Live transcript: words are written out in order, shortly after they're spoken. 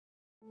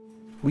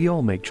We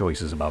all make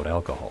choices about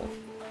alcohol.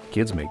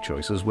 Kids make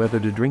choices whether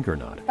to drink or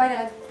not. Bye,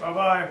 Dad.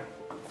 Bye-bye.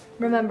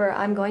 Remember,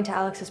 I'm going to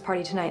Alex's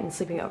party tonight and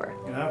sleeping over.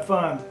 Have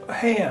fun.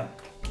 Hey,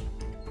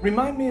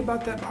 remind me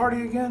about that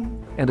party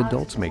again? And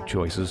adults make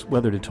choices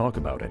whether to talk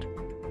about it.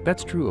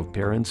 That's true of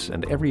parents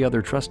and every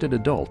other trusted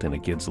adult in a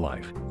kid's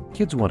life.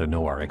 Kids want to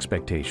know our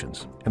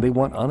expectations, and they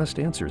want honest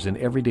answers in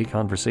everyday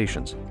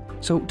conversations.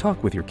 So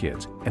talk with your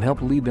kids and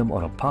help lead them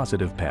on a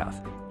positive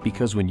path.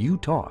 Because when you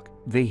talk,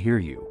 they hear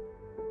you.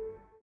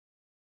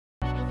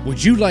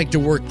 Would you like to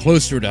work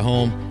closer to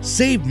home,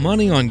 save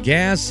money on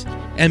gas,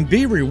 and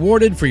be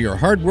rewarded for your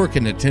hard work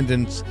and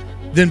attendance?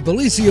 Then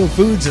Bellisio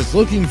Foods is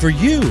looking for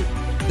you.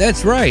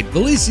 That's right,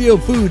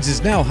 Bellisio Foods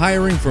is now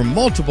hiring for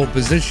multiple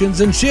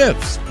positions and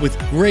shifts with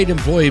great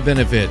employee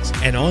benefits,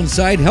 an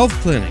on-site health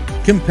clinic,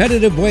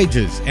 competitive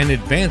wages, and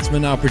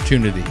advancement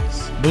opportunities.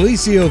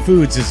 Bellisio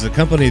Foods is a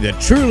company that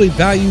truly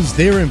values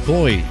their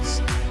employees.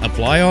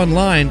 Apply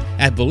online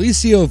at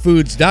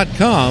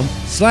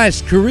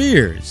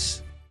BellisioFoods.com/careers.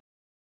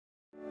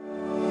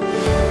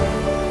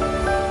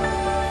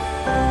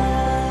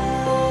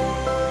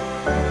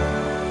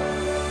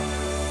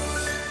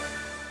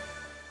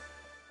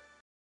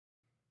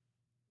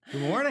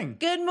 Good morning.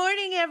 Good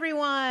morning,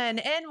 everyone,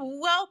 and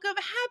welcome.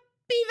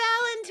 Happy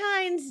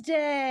Valentine's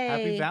Day.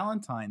 Happy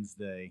Valentine's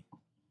Day.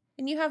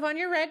 And you have on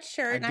your red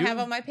shirt, and I have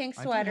on my pink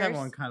sweaters. I do have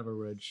on kind of a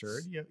red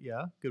shirt.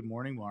 Yeah. Good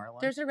morning,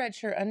 Marlon. There's a red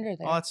shirt under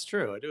there. Oh, that's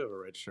true. I do have a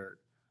red shirt.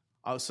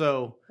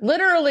 So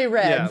literally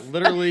red. Yeah,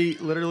 literally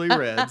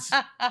reds.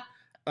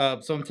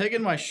 So I'm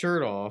taking my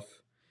shirt off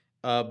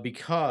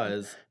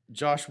because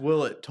Josh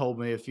Willett told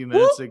me a few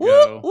minutes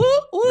ago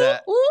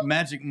that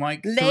Magic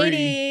Mike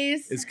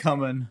 3 is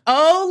coming.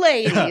 Oh,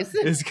 ladies.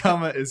 is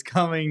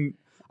coming.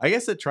 I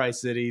guess at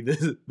Tri-City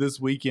this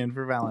weekend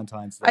for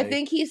Valentine's Day. I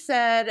think he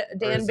said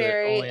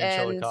Danbury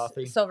and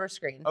Silver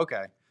Screen.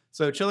 Okay.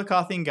 So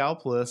Chillicothe and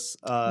Gallipolis,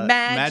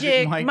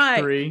 Magic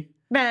Mike 3.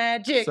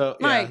 Magic Mike.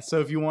 Yeah, so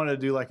if you want to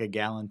do like a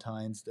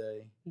Galentine's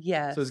Day.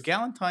 Yes. So is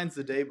Galentine's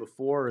the day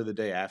before or the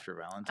day after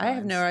Valentine's? I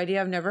have no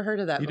idea. I've never heard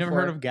of that before. You've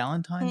never heard of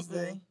Galentine's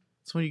Day?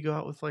 It's when you go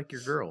out with like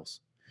your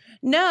girls.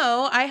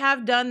 No, I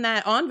have done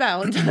that on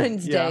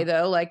Valentine's Day,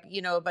 though. Like,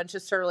 you know, a bunch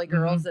of surly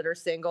girls that are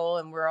single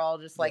and we're all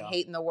just like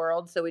hating the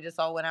world. So we just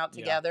all went out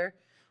together.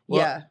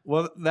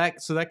 Well,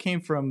 that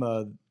came from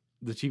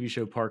the TV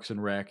show Parks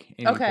and Rec,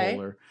 Amy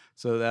Poehler.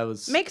 So that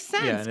was makes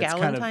sense.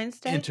 Galentine's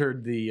Day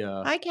entered the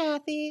hi,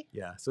 Kathy.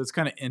 Yeah, so it's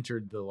kind of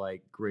entered the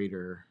like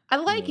greater. I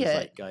like it,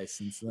 zeitgeist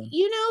since then.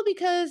 You know,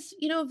 because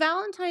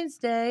Valentine's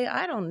Day.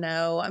 I don't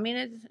know. I mean,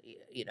 it's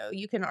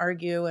you can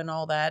argue and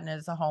all that, and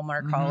it's a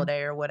Hallmark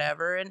holiday or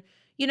whatever. And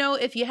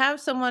if you have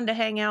someone to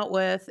hang out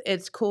with,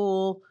 it's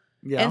cool.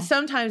 Yeah. And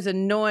sometimes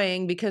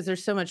annoying because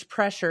there's so much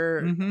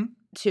pressure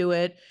to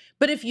it.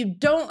 But if you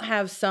don't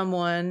have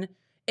someone,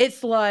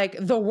 it's like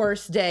the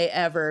worst day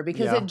ever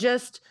because it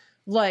just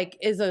like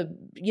is a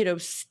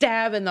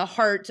stab in the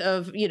heart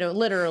of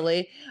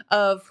literally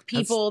of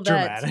people.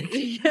 That's dramatic.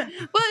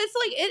 Well, it's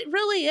like it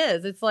really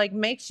is. It's like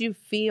makes you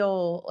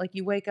feel like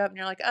you wake up and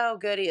you're like, oh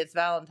goody, it's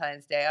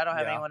Valentine's Day. I don't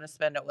have anyone to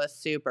spend it with.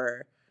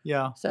 Super.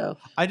 Yeah. So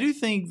I do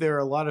think there are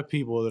a lot of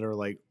people that are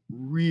like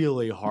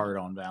really hard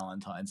on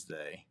Valentine's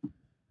Day.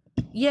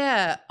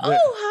 Yeah. Oh,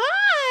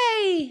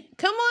 hi.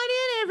 Come on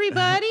in,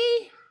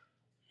 everybody.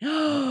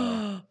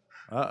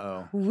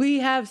 Uh-oh. We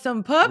have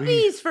some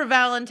puppies for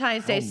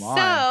Valentine's Day.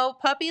 So,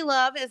 puppy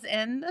love is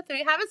in the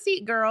 3. Have a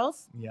seat,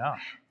 girls. Yeah.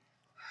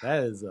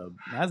 That's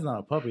not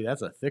a puppy.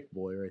 That's a thick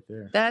boy right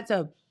there. That's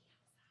a...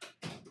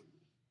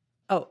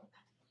 Oh.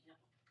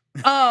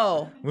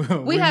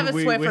 we have a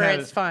Swiffer.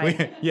 It's fine.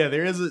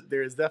 There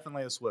is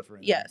definitely a Swiffer.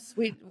 Yes.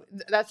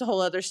 That's a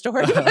whole other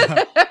story.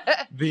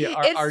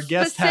 Our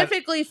guest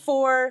specifically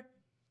for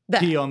that.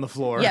 Pee on the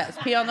floor. Yes,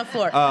 pee on the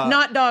floor.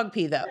 Not dog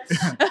pee, though.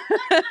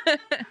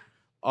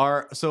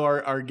 Our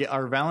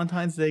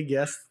Valentine's Day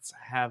guests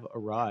have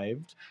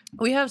arrived.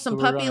 We have some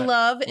puppy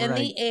love in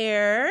the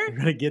air. We're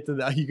gonna get to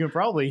that. You can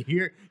probably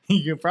hear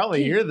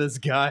this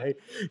guy.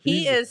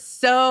 He is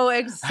so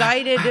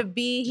excited to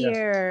be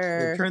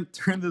here.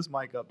 Turn this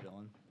mic up,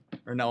 Dylan.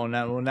 Or no,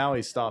 now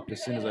he stopped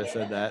as soon as I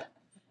said that.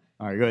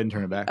 All right, go ahead and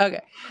turn it back.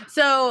 Okay.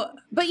 So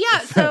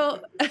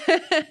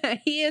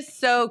he is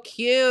so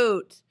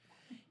cute.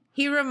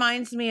 He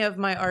reminds me of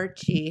my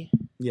Archie.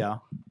 Yeah.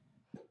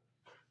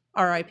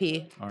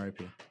 R.I.P.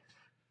 R.I.P.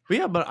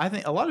 But I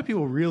think a lot of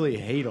people really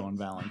hate on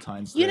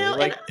Valentine's Day.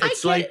 Like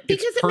it's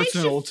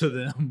personal to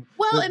them.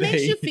 Well, it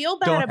makes you feel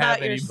bad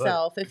about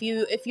yourself if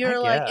you're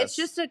like it's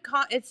just a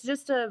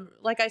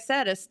like I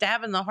said, a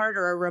stab in the heart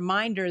or a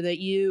reminder that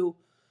you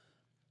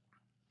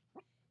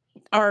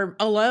are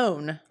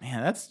alone.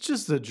 Man, that's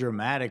just a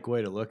dramatic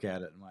way to look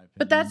at it, in my opinion.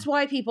 But that's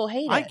why people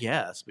hate it. I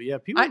guess. But yeah,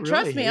 people really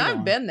trust me, hate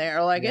I've been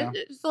there. Like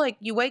it's like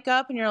you wake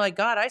up and you're like,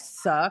 God, I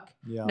suck.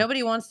 Yeah.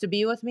 Nobody wants to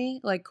be with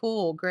me. Like,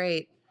 cool,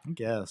 great. I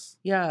guess.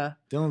 Yeah.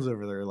 Dylan's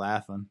over there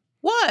laughing.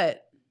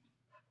 What?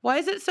 Why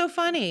is it so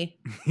funny?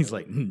 He's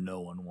like,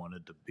 no one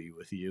wanted to be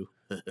with you.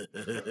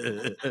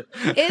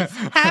 It's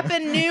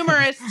happened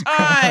numerous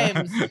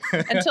times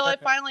until I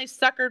finally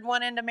suckered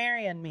one into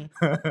marrying me.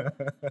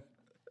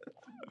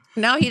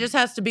 Now he just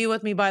has to be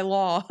with me by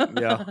law.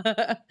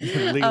 Yeah.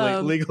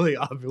 Legally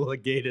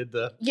obligated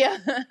to. Yeah.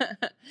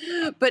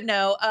 But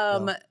no,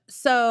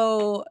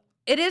 so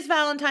it is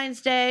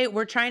Valentine's Day.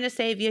 We're trying to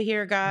save you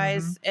here,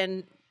 guys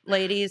and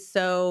ladies.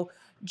 So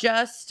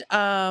just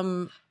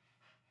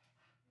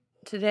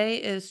today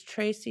is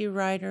Tracy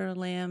Ryder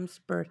Lamb's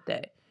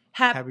birthday.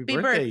 Happy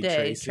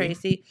birthday,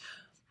 Tracy.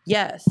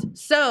 Yes.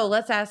 So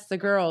let's ask the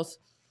girls.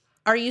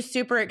 Are you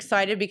super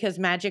excited because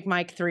Magic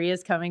Mike 3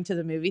 is coming to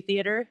the movie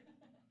theater?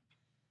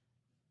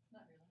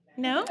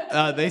 No?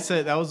 They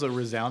said that was a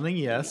resounding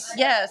yes.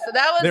 Yes. So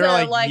that was They were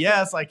like,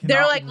 yes, I cannot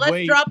They're like, let's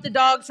wait. drop the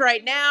dogs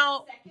right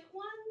now. Second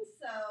one,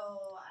 so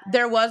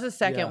There was a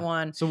second Yeah.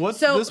 one. So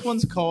this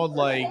one's called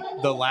like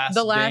The Last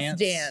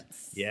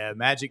Dance. Yeah,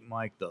 Magic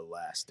Mike The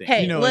Last Dance.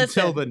 Hey, until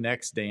listen. the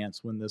next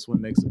dance when this one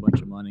makes a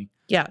bunch of money.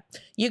 Yeah.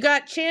 You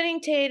got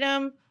Channing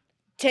Tatum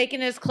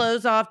taking his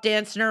clothes off,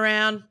 dancing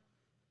around.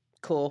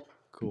 Cool.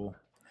 Cool.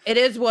 It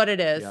is what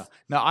it is. Yeah.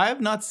 Now I have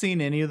not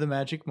seen any of the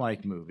Magic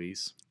Mike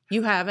movies.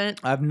 You haven't?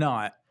 I've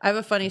not, I have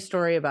a funny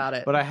story about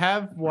it. but I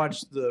have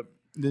watched the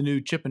new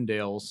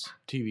Chippendales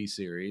TV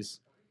series.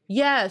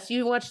 Yes,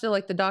 you watched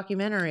the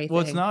documentary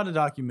Well, thing. it's not a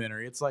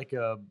documentary. It's like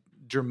a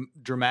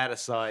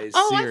dramatized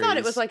Oh, series. I thought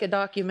it was like a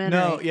documentary.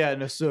 No, yeah,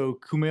 no. So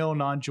Kumail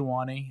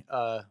Nanjiani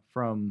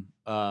from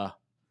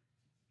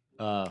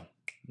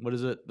what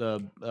is it?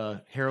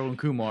 The Harold and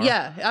Kumar.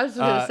 Yeah, I was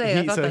going to say.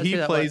 I thought that's he who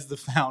that plays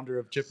was. the founder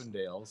of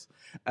Chippendales.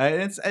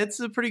 It's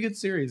a pretty good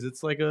series.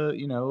 It's like a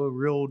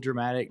real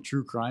dramatic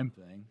true crime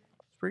thing.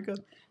 It's pretty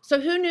good. So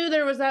who knew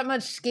there was that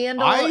much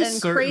scandal I and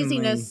certainly-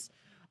 craziness?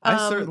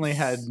 I certainly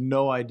had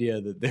no idea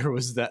that there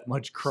was that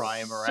much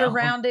crime around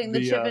surrounding the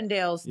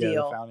Chippendales Yeah,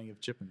 deal. the founding of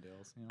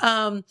Chippendales.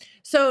 Yeah.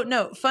 So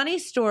no, funny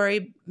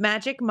story,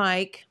 Magic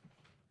Mike,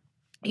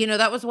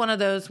 that was one of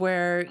those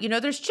where,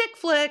 there's chick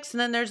flicks and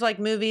then there's like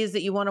movies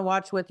that you want to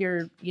watch with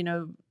your,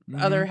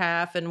 other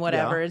half and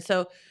whatever. Yeah. And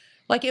so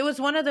like, it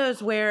was one of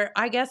those where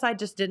I guess I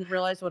just didn't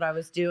realize what I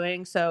was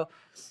doing. So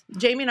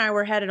Jamie and I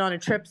were headed on a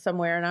trip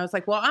somewhere and I was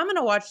like, well, I'm going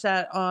to watch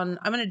that I'm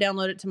going to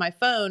download it to my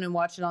phone and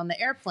watch it on the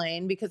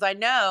airplane because I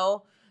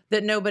know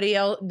that nobody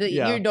else, that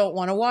Yeah. you don't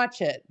want to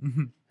watch it.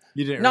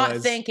 You didn't Not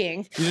realize, thinking.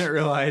 You didn't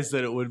realize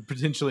that it would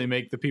potentially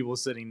make the people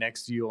sitting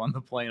next to you on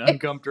the plane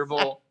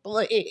uncomfortable.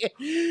 So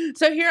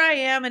here I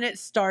am and it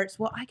starts.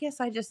 Well, I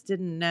guess I just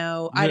didn't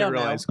know. You I didn't don't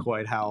know. realize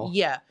quite how.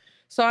 Yeah.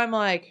 So I'm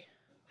like,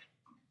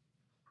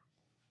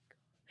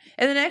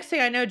 and the next thing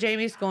I know,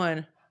 Jamie's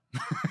going,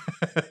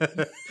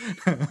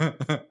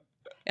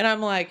 and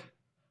I'm like,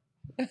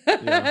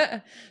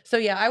 Yeah. So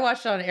yeah, I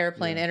watched it on an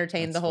airplane, Yeah,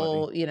 entertained the that's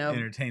whole, funny.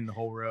 Entertain the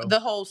whole row. the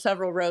whole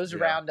several rows Yeah.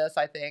 around us,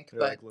 I think. They're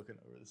But like looking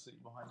over the city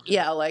behind you.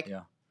 yeah, like,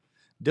 Yeah.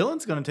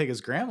 Dylan's gonna take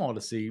his grandma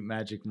to see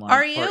Magic Mike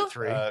Are you? Part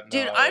 3.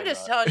 dude, No, I'm I'm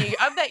just not. telling you,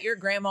 I bet your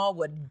grandma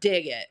would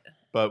dig it.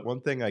 But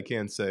one thing I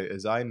can say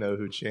is I know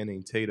who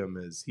Channing Tatum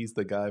is. He's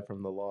the guy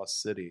from The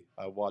Lost City.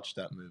 I watched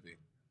that movie.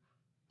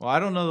 Well, I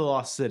don't know the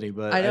Lost City,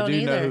 but I I, don't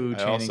do know either. who I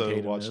Channing also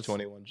Tatum watched is.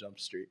 21 Jump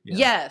Street. Yeah.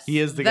 Yes, He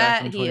is the guy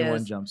that from he 21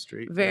 is. Jump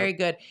Street. Very Yep.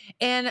 good.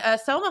 And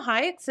Selma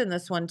Hayek's in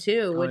this one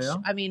too, Oh, which yeah?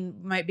 I mean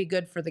might be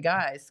good for the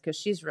guys because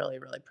she's really,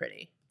 really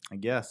pretty. I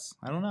guess.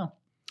 I don't know.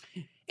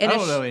 And I if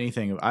don't know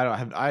anything.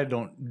 I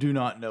do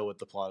not know what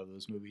the plot of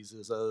those movies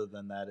is other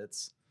than that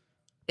it's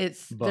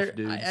it's buff there,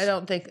 dudes. I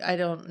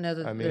don't know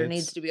that I mean, there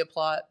needs to be a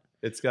plot.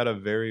 It's got a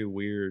very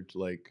weird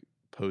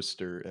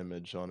poster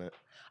image on it.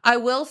 I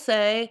will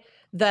say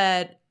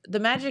that the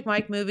Magic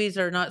Mike movies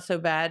are not so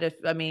bad if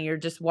you're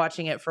just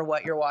watching it for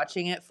what you're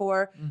watching it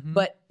for. Mm-hmm.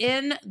 But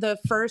in the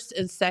first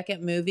and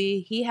second movie,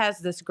 he has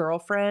this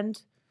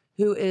girlfriend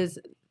who is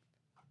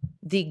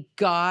the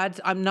gods.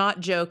 I'm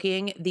not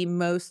joking. The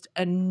most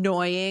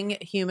annoying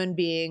human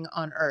being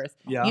on earth.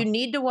 Yeah. You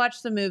need to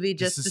watch the movie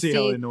just to see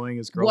how annoying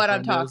his girlfriend what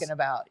I'm talking is.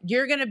 about.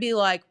 You're gonna be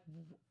like,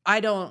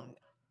 I don't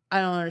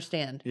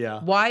understand. Yeah.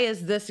 Why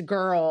is this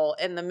girl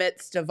in the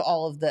midst of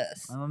all of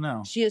this? I don't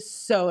know. She is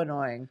so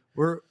annoying.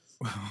 Were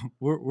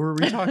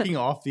we talking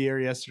off the air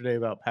yesterday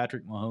about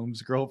Patrick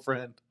Mahomes'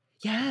 girlfriend?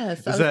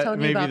 Yes, Is I was that telling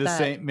you maybe about the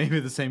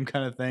that. same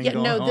kind of thing? Yeah,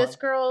 going no, on? this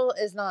girl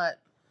is not.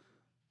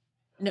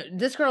 No,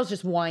 this girl's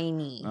just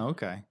whiny. Oh,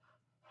 okay.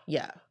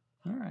 Yeah,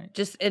 All right.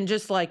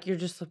 just like you're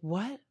just like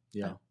what?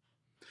 Yeah.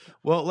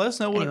 Well, let us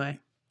know what. Anyway,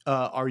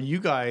 Are you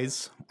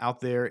guys out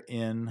there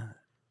in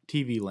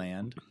TV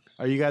land?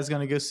 Are you guys going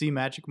to go see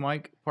Magic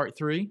Mike Part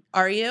 3?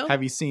 are you?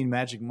 Have you seen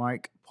Magic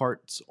Mike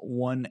Parts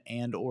 1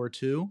 and or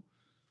 2?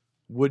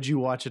 Would you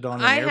watch it on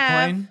an I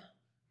airplane? have.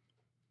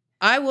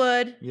 I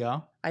would.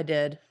 Yeah. I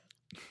did.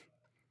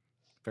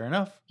 Fair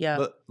enough.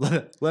 Yeah.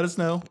 Let us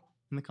know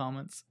in the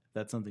comments if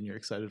that's something you're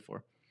excited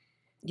for.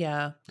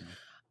 Yeah.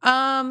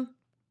 I'm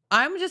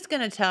just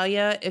gonna tell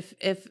you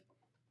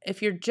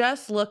if you're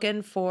just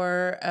looking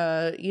for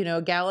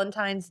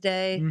Galentine's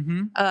Day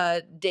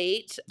Mm-hmm.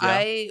 date,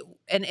 Yeah.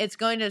 and it's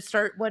going to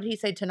start. What did he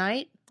say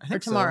tonight? I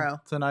think tomorrow?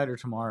 So. Tonight or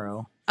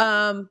tomorrow.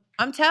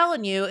 I'm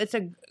telling you, it's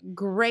a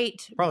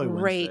great, Probably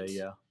great. Wednesday,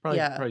 yeah.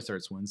 Probably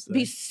starts Wednesday.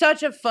 Be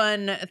such a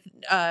fun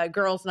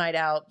girls' night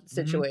out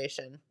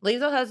situation. Leave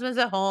the husbands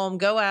at home,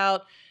 go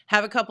out,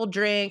 have a couple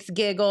drinks,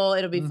 giggle.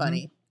 It'll be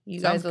funny. You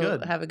Sounds guys will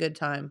good. have a good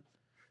time.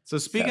 So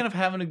speaking of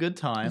having a good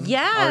time, our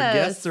Yes.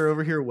 guests are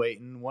over here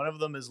waiting. One of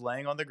them is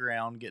laying on the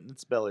ground getting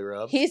its belly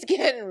rubbed. He's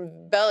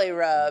getting belly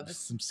rubs.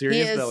 Some He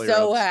serious is belly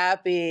so rubs.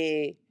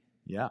 happy.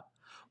 Yeah.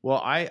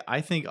 Well,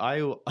 I think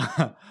I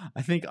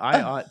think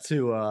I ought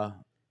to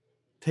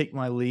take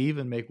my leave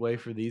and make way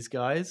for these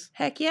guys.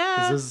 Heck yeah.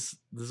 Because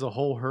there's a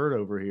whole herd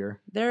over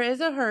here. There is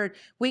a herd.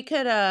 We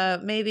could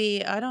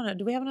maybe, I don't know.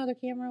 Do we have another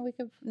camera we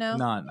could? No.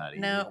 Not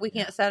even. No, we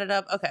can't set it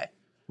up. Okay.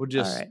 We'll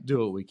just All right. do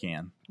what we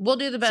can. We'll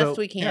do the best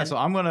we can. Yeah, so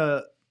I'm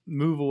gonna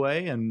move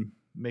away and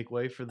make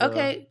way for the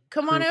Okay,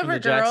 come crew on from over, the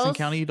Jackson girls.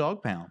 County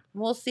Dog Pound.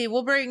 We'll see.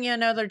 We'll bring you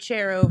another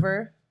chair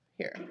over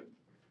here.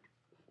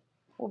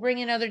 We'll bring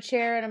you another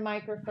chair and a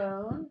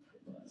microphone.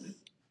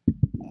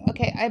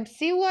 Okay, I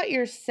see what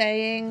you're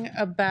saying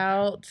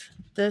about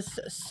this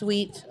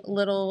sweet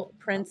little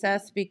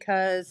princess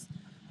because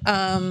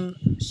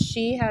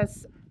she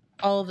has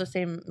all of the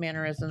same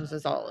mannerisms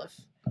as Olive.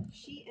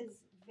 She is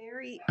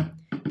very.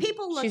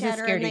 People look She's a at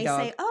her and scaredy they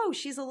dog. say, "Oh,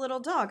 she's a little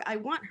dog. I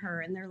want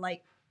her," and they're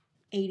like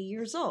 80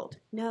 years old.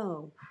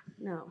 No.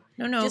 No.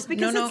 Just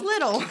because no. it's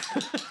little.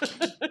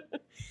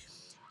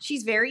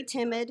 She's very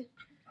timid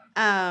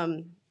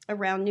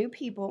around new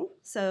people,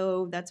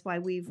 so that's why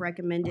we've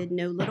recommended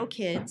no little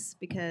kids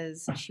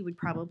because she would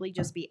probably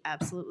just be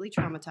absolutely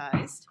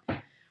traumatized.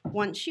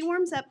 Once she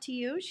warms up to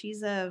you,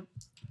 she's a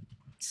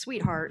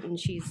sweetheart and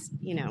she's,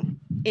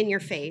 in your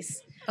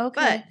face.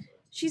 Okay. But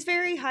she's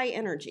very high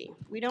energy.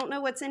 We don't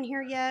know what's in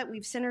here yet.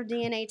 We've sent her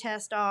DNA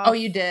test off. Oh,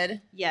 you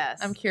did? Yes.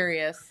 I'm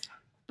curious.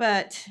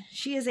 But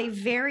she is a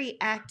very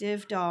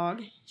active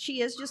dog.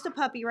 She is just a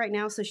puppy right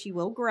now, so she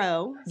will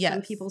grow. Yes.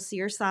 Some people see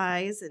her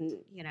size and,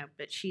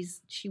 but she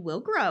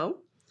will grow.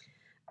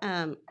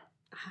 Hi.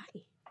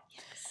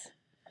 Yes.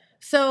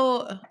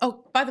 So,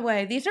 by the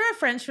way, these are our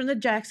friends from the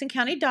Jackson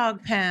County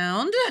Dog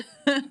Pound.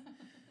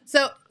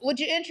 So,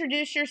 would you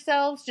introduce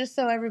yourselves just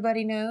so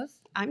everybody knows?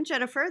 I'm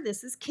Jennifer.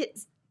 This is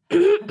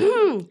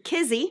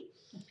Kizzy.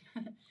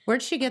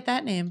 Where'd she get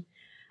that name?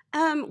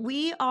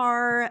 We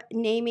are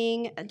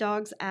naming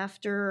dogs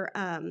after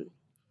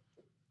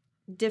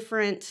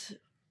different,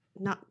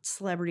 not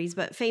celebrities,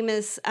 but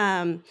famous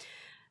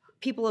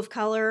people of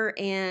color,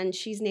 and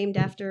she's named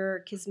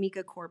after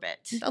Kismika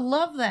Corbett. I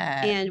love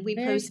that. And we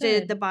Very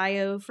posted good. the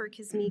bio for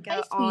Kismika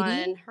Hi,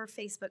 on sweetie. her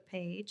Facebook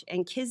page,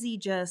 and Kizzy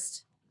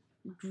just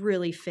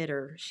really fit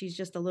her. She's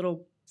just a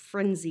little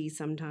frenzy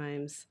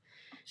sometimes.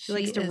 She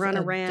likes to is run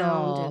a around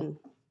doll. and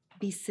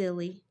be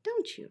silly,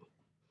 don't you?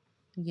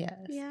 Yes.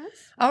 Yes.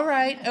 All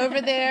right, over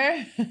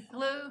there.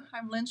 Hello,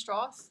 I'm Lynn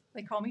Strauss.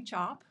 They call me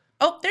Chop.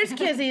 Oh, there's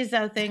Kizzy's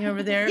thing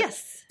over there.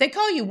 Yes. They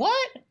call you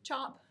what?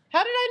 Chop.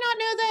 How did I not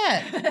know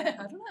that?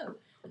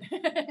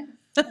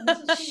 I don't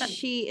know.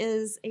 She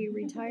is a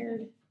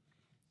retired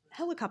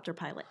helicopter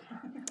pilot.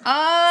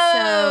 Oh,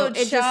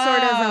 So it just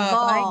sort of Chop.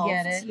 evolved,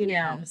 I get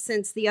it.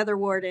 since the other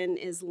warden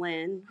is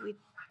Lynn. We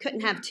couldn't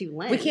have two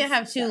Lyns. We can't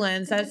have two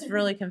Lyns. That's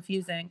really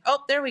confusing.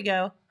 Oh, there we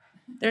go.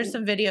 There's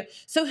some video.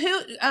 So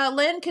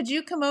Lynn, could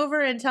you come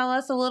over and tell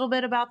us a little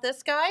bit about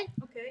this guy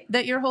Okay.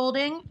 that you're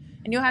holding?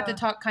 And you'll have to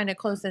talk kind of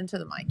close into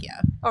the mic,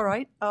 yeah. All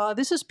right.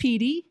 This is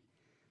Petey.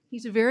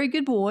 He's a very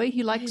good boy.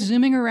 He likes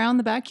zooming around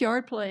the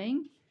backyard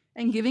playing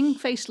and giving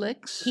face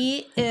licks.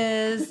 He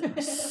is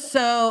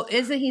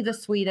isn't he the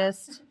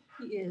sweetest?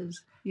 He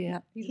is. Yeah.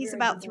 He's very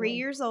about good 3 boy.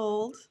 years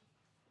old,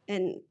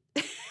 and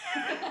you Look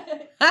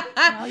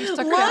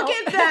stuck it out.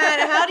 at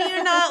that. How do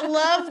you not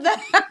love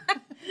that?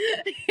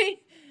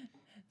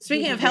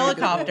 Speaking of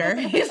helicopter,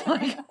 he's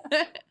like,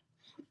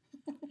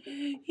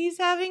 he's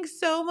having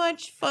so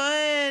much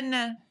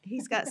fun.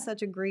 he's got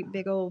such a great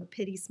big old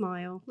pity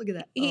smile. Look at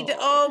that.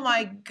 Oh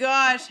my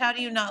gosh, how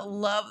do you not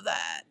love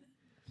that?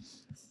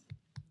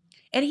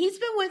 And he's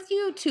been with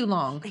you too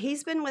long.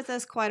 He's been with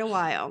us quite a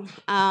while.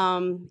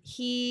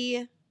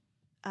 He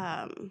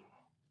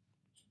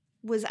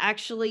was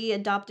actually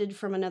adopted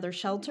from another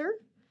shelter.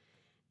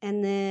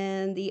 And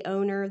then the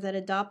owner that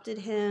adopted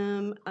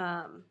him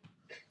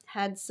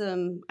had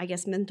some, I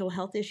guess, mental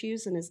health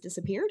issues and has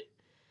disappeared.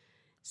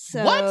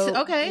 So, What?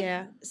 Okay.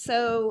 Yeah.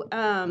 So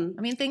I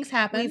mean, things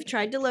happen. we've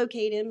tried to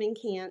locate him and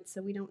can't,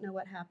 so we don't know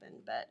what happened.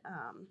 But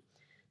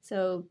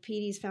so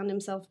Petey's found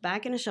himself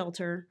back in a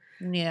shelter.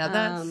 Yeah,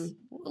 that's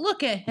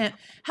look at him.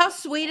 How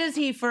sweet is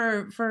he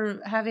for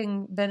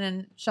having been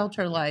in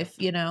shelter life,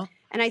 you know?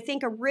 And I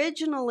think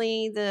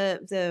originally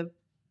the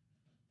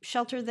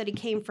shelter that he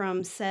came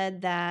from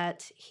said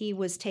that he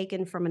was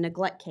taken from a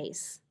neglect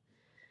case,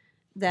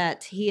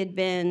 that he had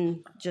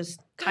been just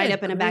tied Good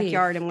up in a grief.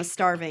 backyard and was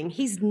starving.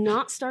 He's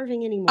not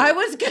starving anymore. I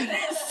was gonna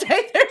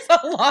say there's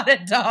a lot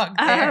of dog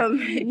there. no,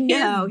 he's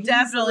he's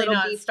definitely a little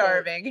not beefcake.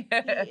 starving.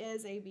 He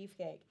is a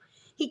beefcake.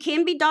 He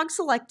can be dog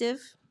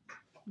selective,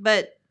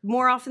 but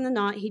more often than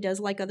not, he does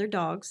like other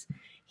dogs.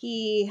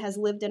 He has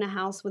lived in a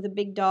house with a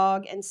big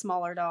dog and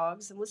smaller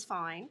dogs and was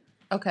fine.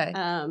 Okay.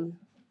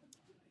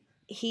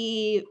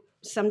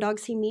 Some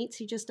dogs he meets,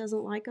 he just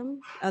doesn't like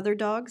them. Other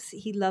dogs,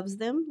 he loves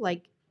them,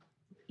 like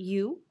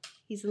you.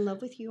 He's in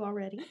love with you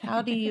already.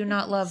 How do you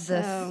not love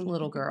this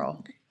little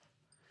girl?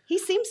 He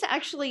seems to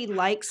actually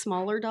like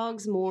smaller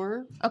dogs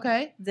more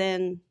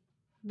than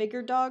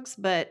bigger dogs,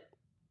 but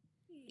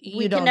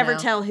we can never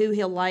tell who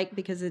he'll like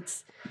because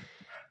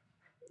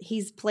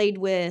he's played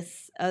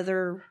with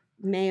other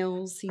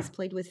males, he's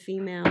played with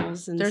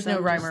females, and there's no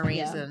rhyme or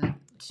reason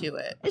to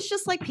it. It's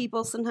just like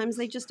people. Sometimes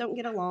they just don't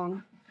get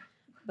along.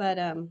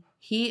 But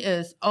he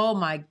is. Oh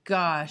my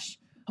gosh!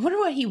 I wonder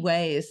what he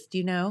weighs. Do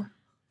you know?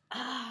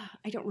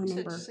 I don't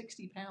remember.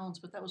 60 pounds,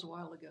 but that was a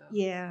while ago.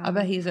 Yeah, I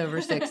bet he's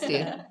over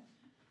 60.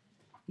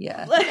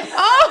 Yeah.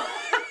 Oh,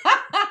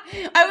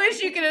 I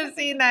wish you could have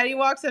seen that. He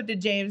walks up to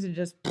James and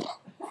just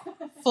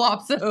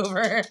flops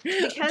over.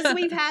 Because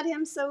we've had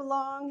him so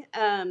long,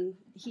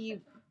 he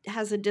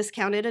has a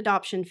discounted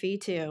adoption fee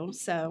too.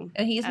 So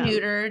and he's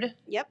neutered.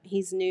 Yep,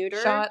 he's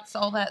neutered. Shots,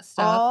 all that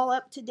stuff. All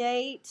up to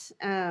date.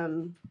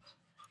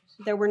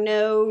 There were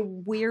no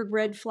weird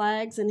red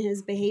flags in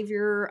his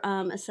behavior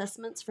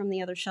assessments from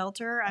the other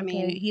shelter. I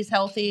mean, he's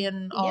healthy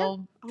in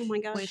all oh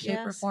my gosh, way, shape,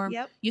 or form.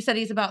 Yep. You said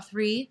he's about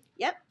 3?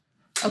 Yep.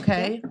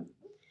 Okay. Yep.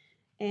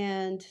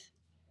 And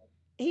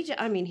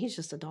he's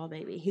just a doll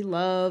baby. He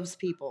loves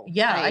people.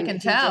 Yeah, I can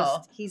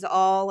tell. He's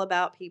all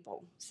about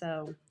people.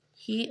 So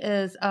he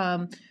is.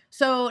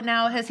 So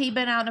now, has he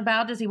been out and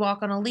about? Does he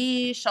walk on a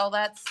leash? All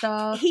that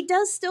stuff. He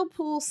does still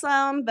pull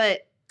some,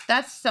 but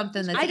that's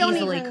something that's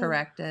easily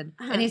corrected,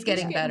 and he's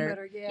getting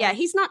better. Yeah,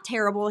 he's not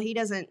terrible. He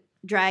doesn't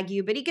drag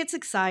you, but he gets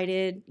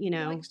excited. You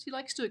know, he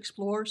likes to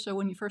explore. So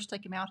when you first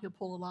take him out, he'll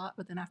pull a lot,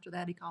 but then after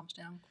that, he calms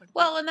down quickly.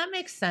 Well, and that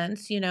makes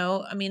sense. You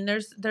know, I mean,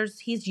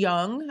 he's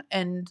young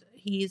and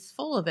he's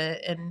full of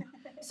it, and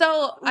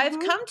so I've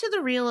come to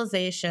the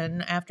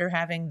realization after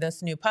having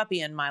this new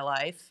puppy in my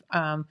life,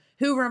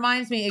 who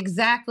reminds me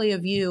exactly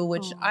of you,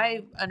 which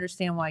I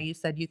understand why you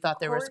said you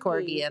thought there was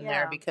Corgi in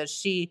there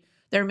because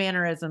their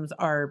mannerisms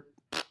are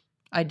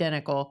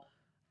identical.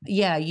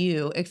 Yeah,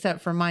 you,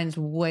 except for mine's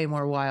way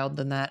more wild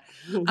than that.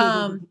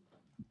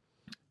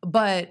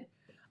 But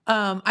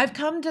I've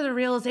come to the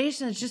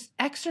realization it's just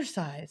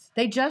exercise.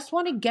 They just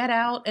want to get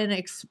out and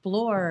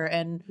explore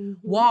and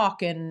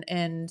walk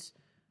and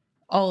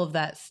all of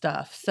that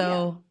stuff.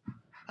 So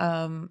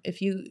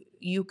if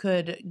you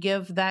could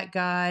give that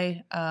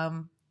guy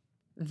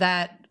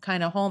that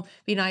kind of home,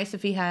 be nice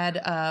if he had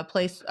a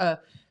place,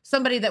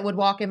 somebody that would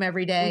walk him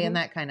every day and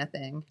that kind of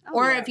thing.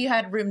 Or if you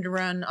had room to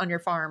run on your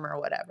farm or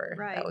whatever,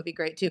 that would be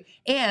great too.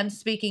 And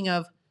speaking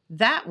of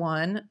that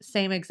one,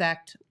 same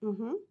exact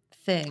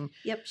thing.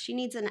 Yep, she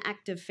needs an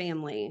active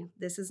family.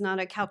 This is not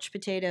a couch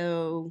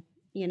potato,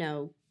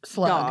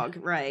 slug. Dog,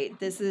 right?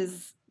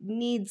 This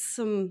needs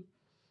some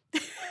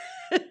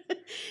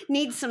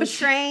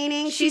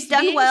training. She's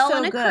done well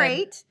in a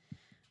crate.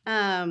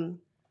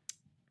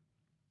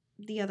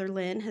 The other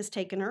Lynn has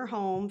taken her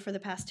home for the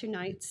past 2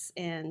 nights,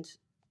 and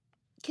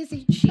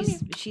Kizzy,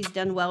 she's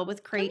done well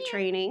with crate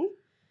training.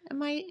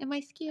 Am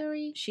I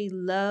scary? She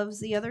loves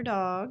the other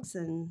dogs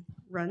and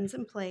runs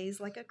and plays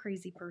like a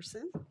crazy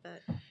person.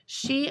 But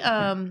she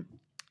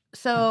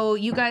so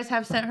you guys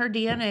have sent her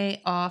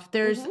DNA off.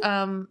 There's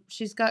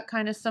she's got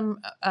kind of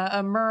some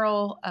a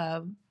Merle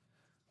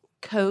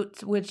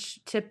coat,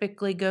 which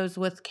typically goes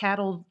with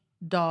cattle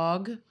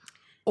dog,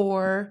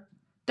 or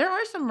there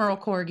are some Merle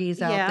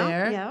corgis out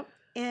there. Yeah,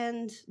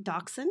 and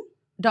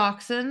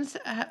Dachshunds.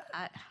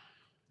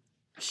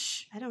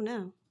 I don't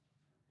know.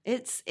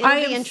 It'll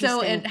be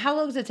interesting. And how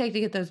long does it take to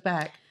get those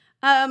back?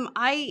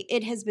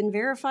 It has been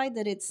verified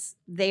that it's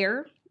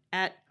there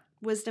at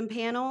Wisdom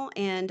Panel,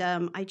 and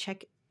I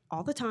check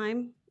all the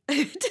time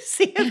to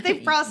see if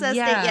they've processed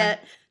it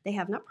yet. They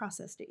have not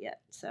processed it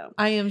yet, so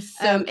I am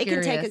so it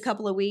can take a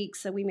couple of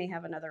weeks, so we may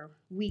have another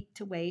week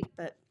to wait.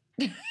 But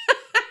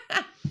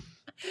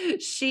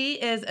she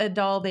is a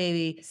doll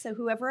baby. So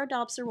whoever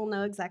adopts her will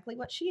know exactly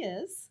what she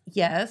is.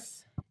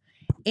 Yes.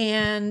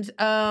 And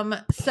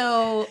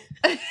so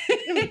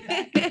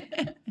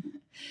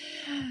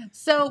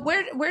so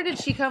where did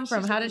she come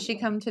from? How did she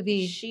come to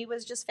be? She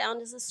was just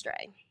found as a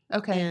stray.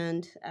 Okay.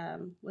 And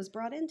was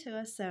brought into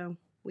us, so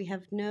we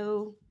have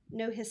no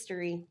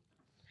history.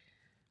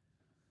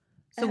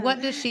 So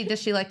what does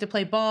she like to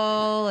play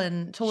ball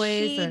and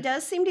toys? She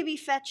does seem to be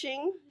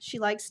fetching. She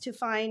likes to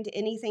find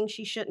anything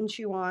she shouldn't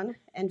chew on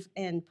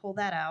and pull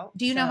that out.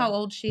 Do you know how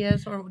old she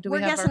is, or do we're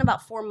we have guessing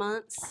about 4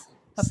 months?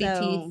 Puppy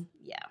teeth.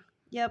 Yeah.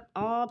 Yep.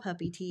 All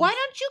puppy teeth. Why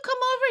don't you come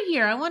over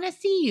here? I want to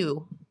see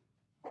you.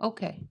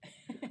 Okay.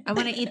 I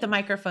want to eat the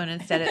microphone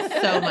instead.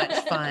 It's so much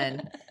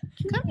fun.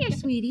 Come here,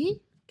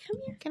 sweetie.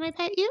 Come here. Can I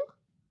pet you?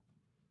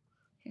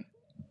 Here.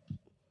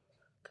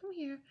 Come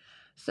here.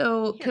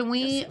 So can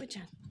we?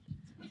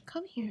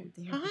 Come here.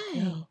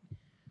 Hi.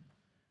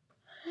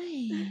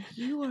 Hi.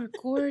 You are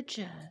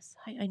gorgeous.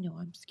 I know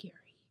I'm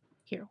scary.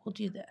 Here, we'll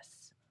do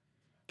this.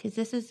 Because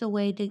this is the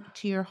way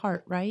to your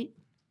heart, right?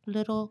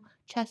 little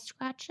chest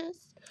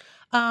scratches.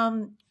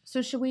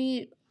 So should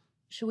we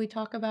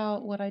talk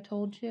about what I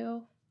told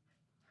you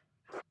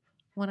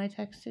when I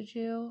texted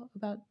you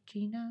about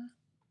Gina?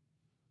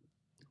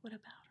 What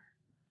about her?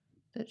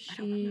 That I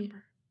don't she.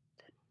 remember.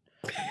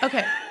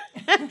 Okay.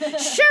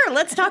 Sure,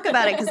 let's talk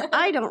about it because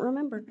I don't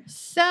remember.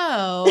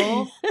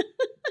 So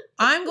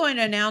I'm going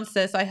to announce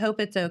this. I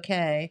hope it's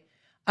okay.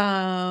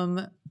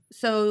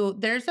 So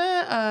there's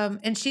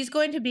and she's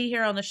going to be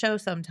here on the show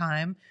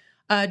sometime.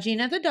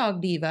 Gina the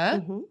dog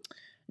diva. Mhm.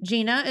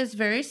 Gina is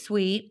very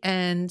sweet,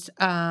 and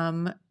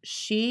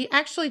she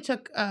actually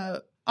took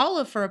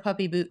Olive for a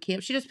puppy boot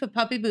camp. She just put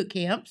puppy boot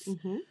camps.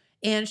 Mhm.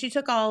 And she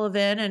took Olive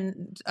in,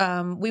 and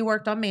we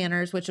worked on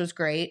manners, which was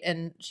great.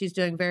 And she's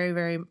doing very,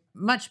 very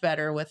much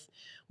better with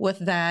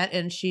that.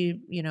 And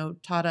she,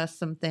 taught us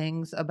some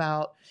things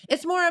about.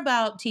 It's more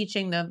about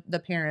teaching the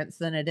parents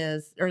than it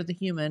is, or the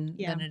human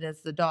than it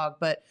is the dog.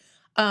 But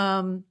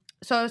so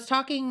I was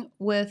talking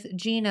with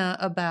Gina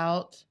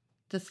about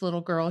this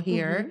little girl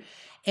here,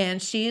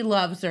 and she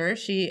loves her.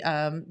 She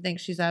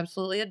thinks she's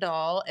absolutely a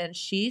doll, and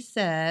she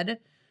said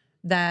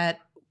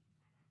that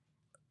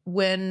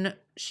when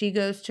she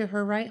goes to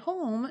her right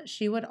home,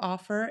 she would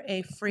offer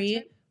a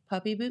free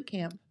puppy boot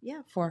camp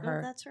for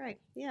her. That's right.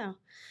 Yeah.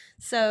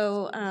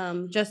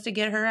 So just to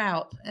get her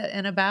out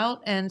and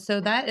about. And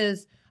so that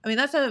is,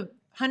 that's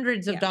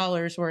hundreds of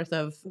dollars worth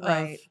of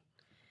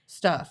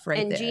stuff right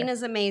and there.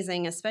 Gina's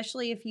amazing,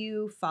 especially if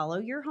you follow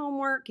your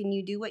homework and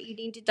you do what you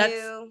need to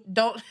do.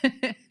 Don't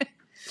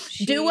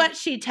do what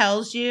she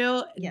tells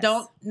you.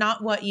 Yes.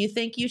 Not what you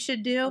think you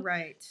should do.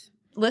 Right.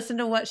 Listen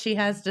to what she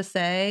has to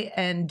say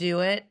and do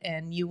it,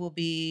 and you will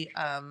be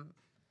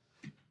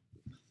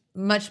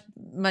much,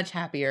 much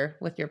happier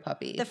with your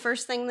puppy. The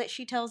first thing that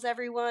she tells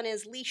everyone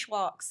is leash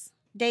walks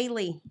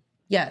daily.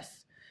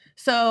 Yes.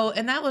 So,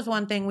 and that was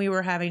one thing we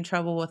were having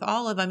trouble with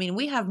Olive.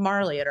 We have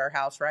Marley at our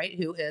house, right?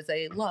 Who is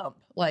a lump.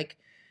 Like,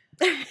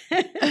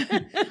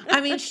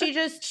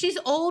 she's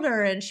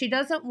older and she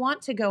doesn't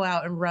want to go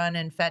out and run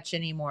and fetch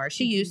anymore.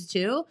 She used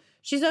to.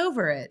 She's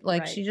over it.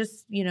 Like, she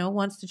just,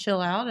 wants to chill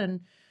out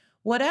and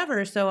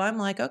whatever. So I'm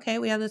like, okay,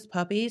 we have this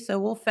puppy, so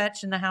we'll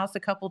fetch in the house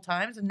a couple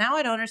times. And now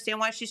I don't understand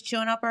why she's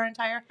chewing up our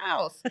entire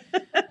house.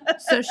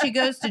 So she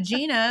goes to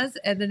Gina's,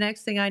 and the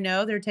next thing I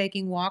know, they're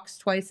taking walks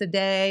twice a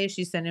day.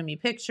 She's sending me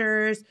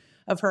pictures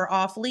of her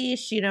off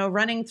leash,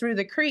 running through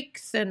the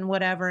creeks and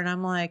whatever. And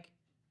I'm like,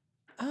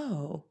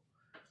 oh.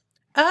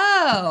 And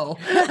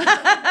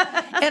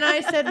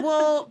I said,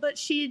 well, but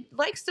she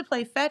likes to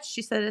play fetch.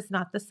 She said it's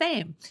not the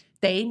same.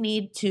 They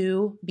need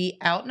to be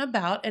out and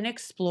about and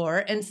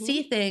explore and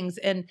see things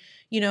and,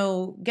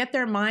 get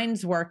their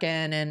minds working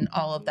and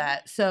all of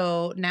that.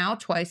 So now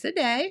twice a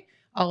day,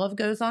 Olive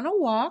goes on a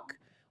walk.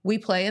 We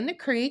play in the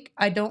creek.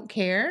 I don't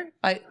care.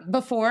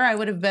 Before I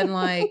would have been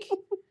like,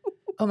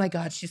 oh my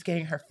God, she's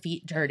getting her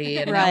feet dirty.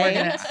 And now we're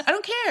I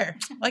don't care.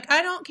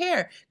 I don't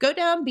care. Go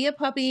down, be a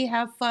puppy,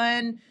 have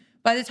fun.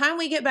 By the time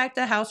we get back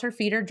to the house, her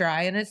feet are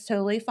dry and it's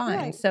totally fine.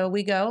 Right. So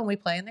we go and we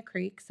play in the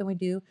creeks and we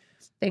do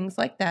things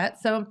like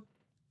that. So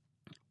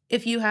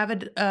if you have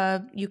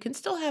you can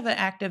still have an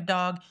active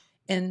dog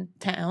in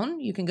town.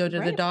 You can go to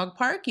the dog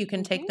park. You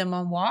can take them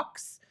on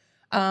walks.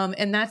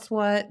 And that's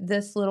what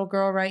this little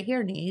girl right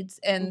here needs.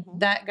 And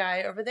that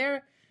guy over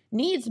there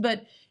needs,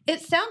 but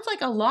it sounds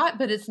like a lot,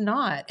 but it's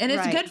not. And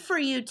it's good for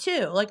you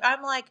too.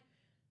 I'm like,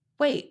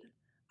 wait,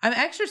 I'm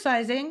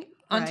exercising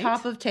on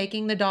top of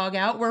taking the dog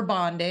out. We're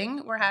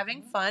bonding. We're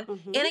having fun.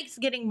 And it's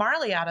getting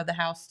Marley out of the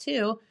house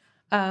too.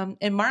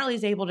 And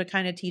Marley's able to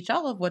kind of teach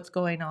Olive what's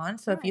going on.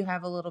 So if you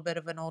have a little bit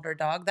of an older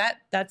dog,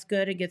 that's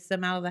good. It gets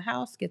them out of the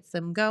house, gets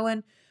them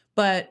going.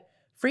 But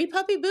free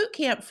puppy boot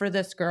camp for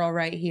this girl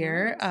right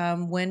here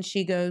when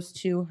she goes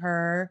to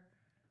her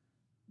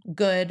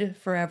good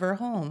forever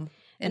home.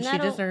 And she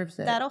deserves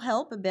it. That'll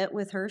help a bit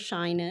with her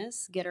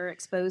shyness, get her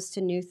exposed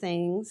to new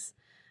things.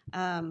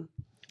 And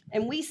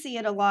we see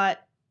it a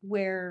lot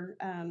where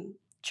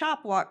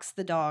Chop walks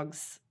the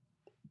dogs,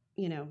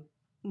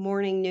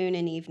 morning, noon,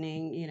 and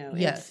evening.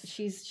 Yes.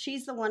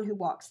 She's the one who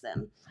walks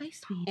them. Hi,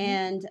 sweetie.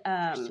 And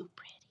You're so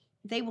pretty.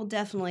 They will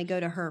definitely go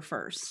to her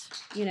first.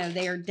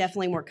 They are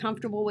definitely more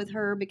comfortable with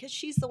her because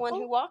she's the one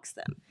who walks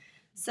them.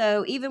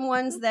 So even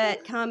ones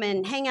that come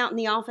and hang out in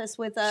the office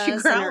with us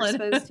and are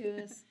exposed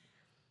to us.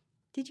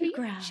 Did you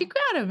growl? She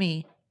growled at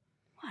me.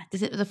 What?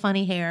 Is it the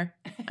funny hair?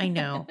 I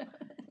know.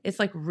 It's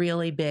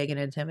really big and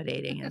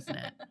intimidating, isn't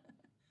it?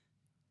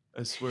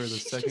 I swear, the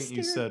second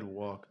you said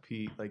walk,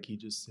 Pete,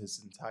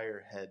 his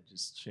entire head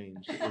just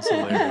changed. It was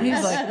hilarious.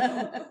 He's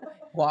like,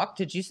 walk?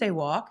 Did you say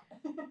walk?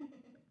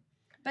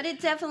 But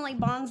it definitely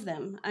bonds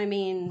them.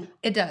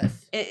 It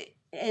does.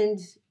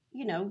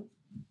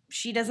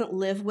 She doesn't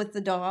live with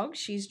the dog.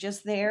 She's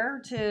just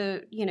there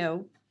to,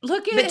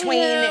 look at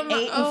between him.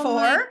 8 and 4. Oh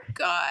my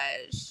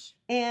gosh.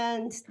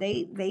 And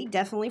they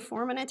definitely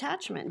form an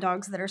attachment.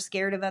 Dogs that are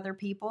scared of other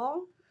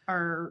people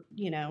are,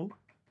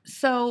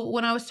 So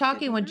when I was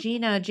talking with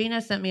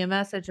Gina sent me a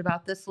message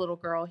about this little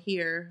girl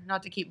here,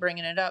 not to keep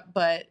bringing it up,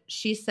 but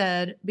she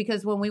said,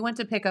 because when we went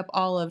to pick up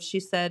Olive, she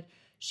said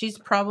she's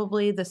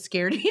probably the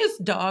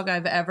scariest dog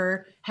I've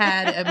ever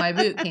had at my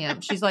boot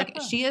camp. She's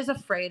like, she is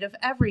afraid of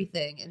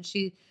everything. And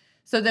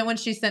so then when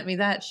she sent me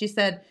that, she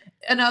said,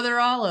 another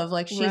Olive,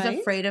 like she's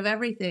afraid of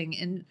everything.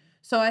 And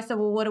so I said,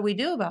 well, what do we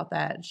do about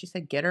that? And she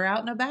said, get her out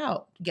and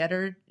about, get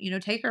her,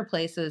 take her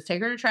places, take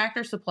her to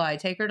Tractor Supply,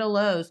 take her to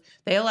Lowe's.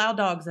 They allow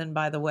dogs in,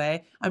 by the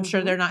way. I'm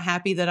sure they're not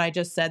happy that I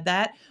just said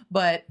that,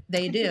 but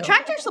they do.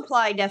 Tractor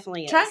Supply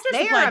definitely is. Tractor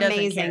they Supply are doesn't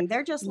amazing. care.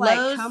 They're just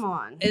Lowe's come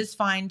on. Is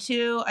fine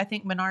too. I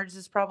think Menards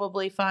is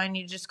probably fine.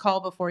 You just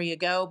call before you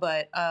go,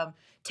 but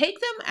take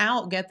them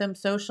out, get them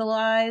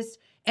socialized,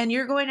 and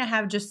you're going to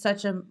have just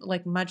such a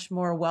much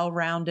more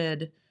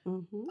well-rounded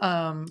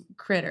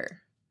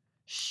critter.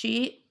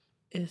 She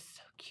is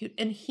so cute.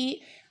 And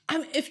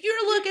if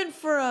you're looking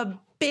for a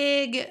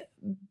big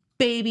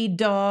baby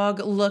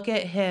dog, look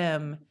at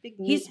him.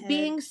 He's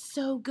being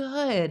so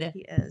good.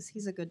 He is.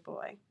 He's a good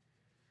boy.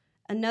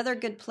 Another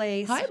good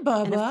place. Hi,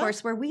 Bubba. And of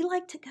course, where we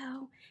like to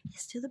go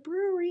is to the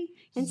brewery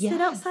and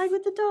sit outside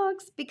with the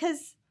dogs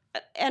because,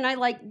 and I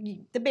like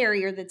the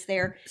barrier that's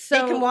there. So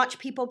they can watch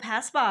people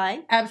pass by.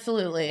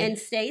 Absolutely. And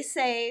stay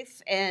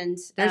safe. And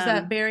there's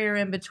that barrier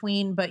in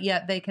between, but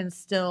yet they can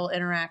still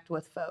interact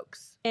with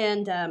folks.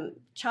 And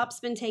Chop's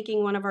been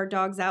taking one of our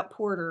dogs out,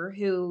 Porter,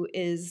 who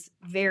is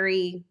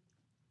very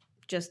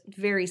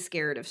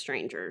scared of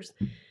strangers.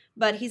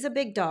 But he's a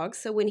big dog,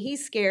 so when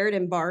he's scared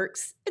and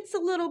barks, it's a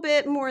little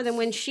bit more than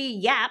when she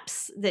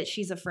yaps that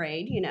she's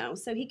afraid,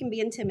 so he can be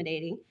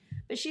intimidating.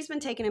 But she's been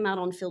taking him out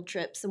on field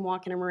trips and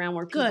walking him around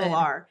where people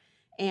are.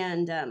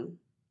 And,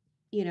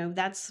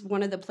 that's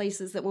one of the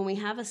places that when we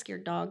have a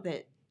scared dog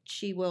that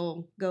she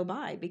will go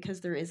by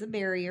because there is a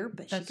barrier,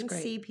 but she can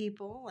see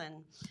people.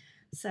 And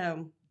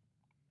so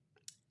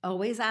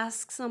always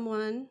ask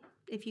someone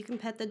if you can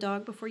pet the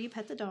dog before you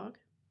pet the dog.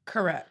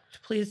 Correct.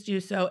 Please do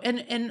so.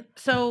 And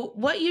so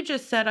what you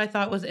just said I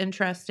thought was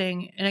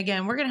interesting. And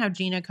again, we're going to have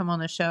Gina come on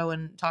the show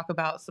and talk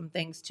about some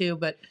things too,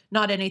 but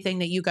not anything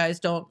that you guys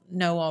don't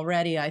know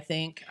already, I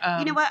think.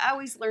 You know what? I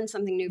always learn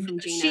something new from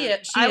Gina.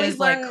 I always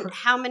learn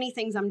how many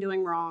things I'm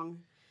doing wrong.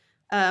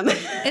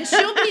 And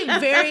she'll be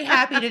very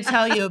happy to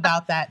tell you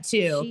about that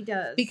too. She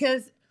does.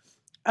 Because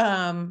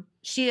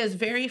she is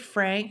very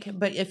frank,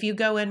 but if you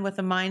go in with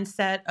a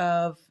mindset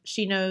of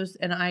she knows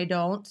and I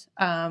don't,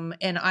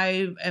 and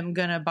I am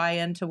going to buy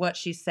into what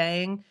she's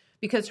saying,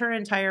 because her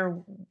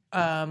entire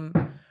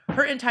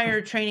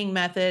training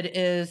method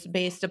is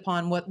based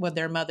upon what would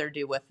their mother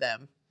do with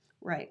them.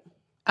 Right.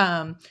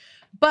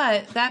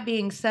 But that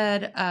being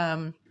said,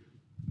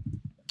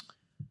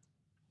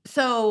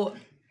 so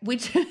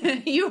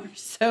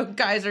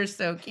guys are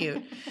so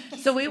cute.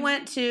 So we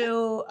went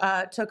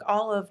took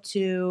Olive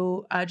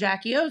to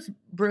Jackie O's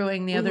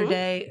brewing the other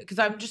day because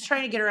I'm just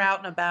trying to get her out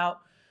and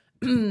about,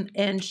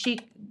 and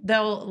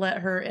they'll let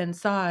her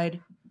inside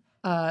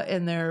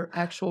in their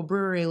actual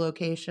brewery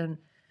location.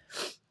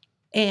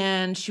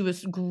 And she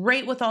was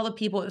great with all the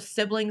people. It was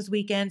siblings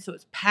weekend, so it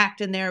was packed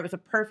in there. It was a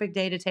perfect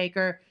day to take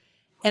her.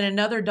 And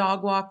another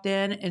dog walked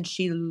in and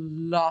she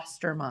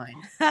lost her mind.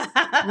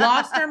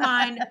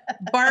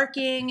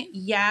 Barking,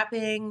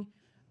 yapping,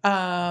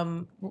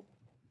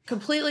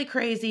 completely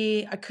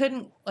crazy. I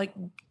couldn't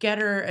get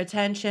her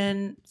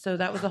attention. So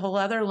that was a whole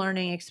other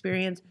learning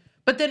experience,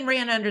 but then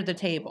ran under the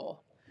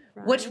table.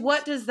 Right.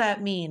 What does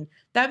that mean?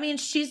 That means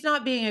she's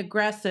not being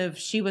aggressive.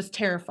 She was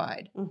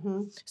terrified.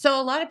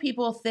 So a lot of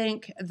people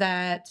think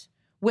that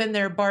when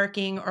they're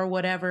barking or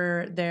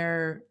whatever,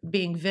 they're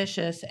being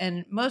vicious.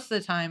 And most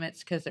of the time it's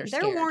because they're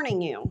scared. They're warning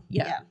you.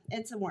 Yeah.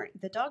 It's a warning.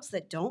 The dogs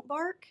that don't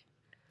bark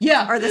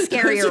are the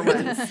scarier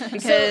ones.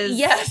 Because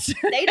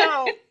they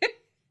don't.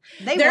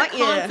 They're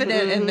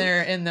confident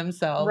in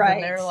themselves. Right.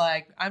 And they're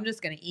like, I'm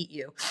just going to eat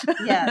you.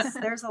 Yes.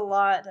 There's a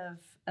lot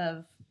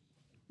of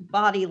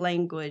body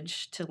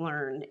language to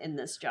learn in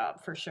this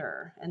job for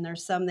sure. And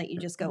there's some that you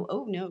just go,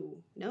 oh, no.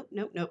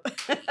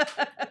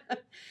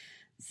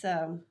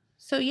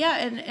 So yeah,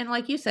 and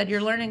like you said,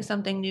 you're learning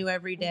something new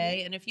every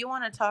day. And if you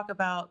want to talk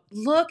about,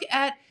 look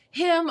at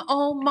him,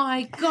 oh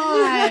my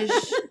gosh.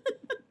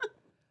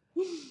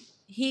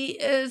 He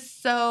is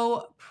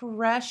so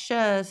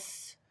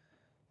precious.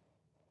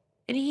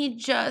 And he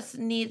just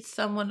needs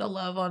someone to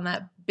love on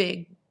that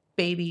big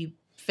baby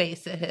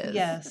face of his.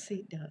 Yes,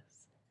 he does.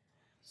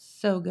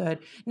 So good.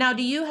 Now,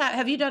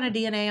 have you done a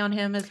DNA on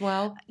him as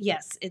well?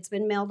 Yes, it's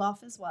been mailed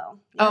off as well.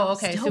 Oh,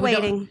 okay. Still so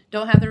waiting.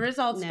 Don't have the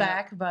results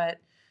back, but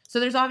so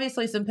there's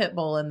obviously some pit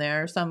bull in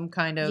there, some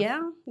kind of.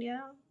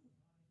 Yeah.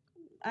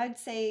 I'd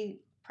say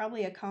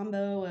probably a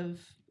combo of,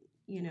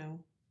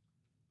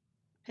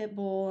 pit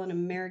bull and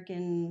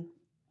American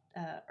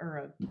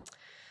or a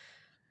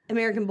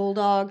American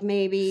bulldog,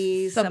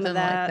 maybe something some of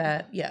that. Like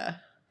that. Yeah.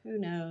 Who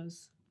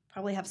knows?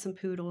 Probably have some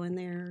poodle in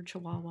there, or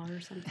Chihuahua or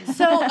something.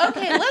 So,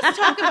 okay, let's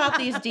talk about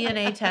these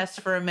DNA tests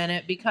for a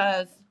minute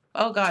because,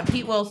 oh God,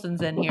 Pete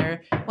Wilson's in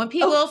here. When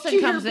Pete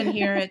Wilson comes in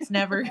here, it's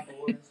never.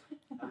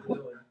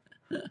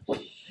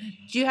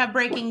 Do you have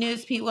breaking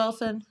news, Pete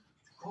Wilson?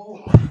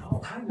 Oh,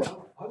 I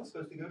know. I was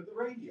supposed to go to the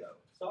radio.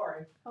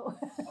 Sorry. I'm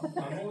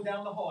going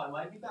down the hall. I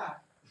might be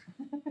back.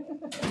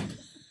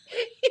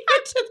 You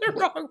went to the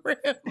wrong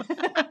room.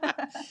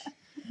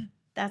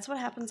 That's what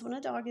happens when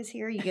a dog is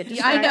here. You get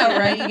Yeah, I distracted. know,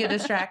 right? You get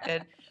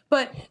distracted.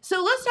 But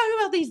so let's talk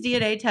about these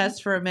DNA tests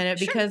for a minute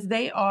because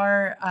they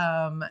are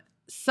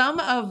some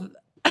of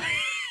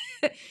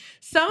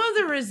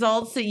the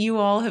results that you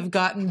all have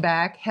gotten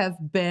back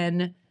have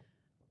been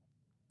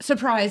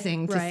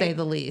surprising to say Right.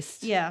 the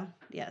least. Yeah,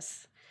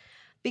 yes.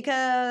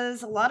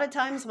 Because a lot of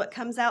times what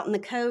comes out in the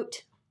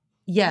coat,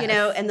 Yes. you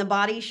know, and the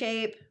body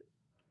shape,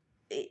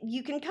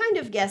 you can kind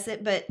of guess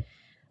it, but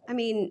I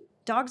mean,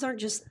 dogs aren't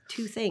just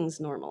two things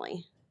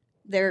normally.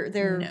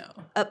 They're No.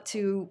 up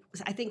to,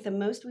 I think the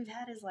most we've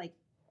had is like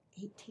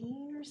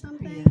 18 or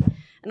something.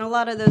 And a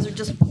lot of those are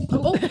just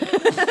 1%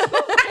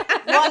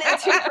 and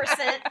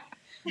 2%.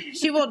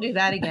 She won't do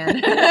that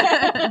again.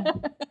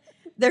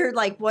 They're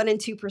like 1% and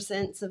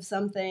 2% of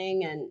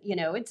something, and you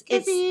know it's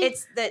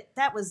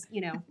that was,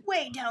 you know,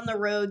 way down the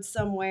road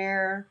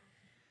somewhere.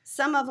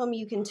 Some of them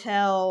you can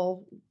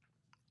tell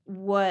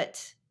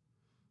what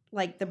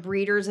like the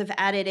breeders have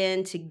added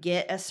in to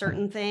get a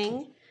certain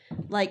thing.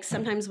 Like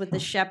sometimes with the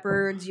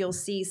shepherds, you'll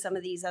see some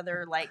of these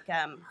other like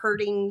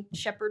herding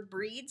shepherd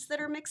breeds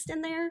that are mixed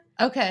in there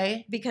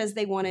Okay. because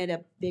they wanted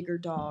a bigger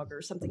dog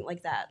or something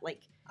like that.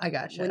 Like I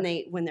gotcha.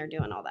 when they're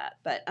doing all that.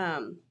 But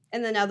and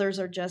then others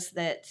are just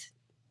that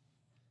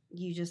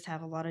you just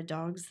have a lot of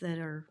dogs that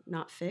are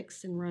not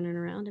fixed and running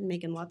around and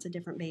making lots of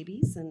different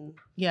babies. And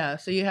Yeah,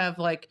 so you have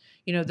like,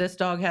 you know, this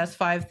dog has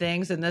 5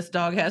 things and this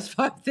dog has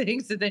 5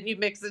 things, and then you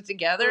mix it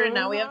together and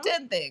now we have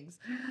 10 things.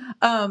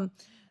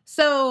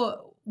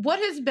 So what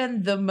has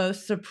been the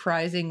most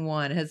surprising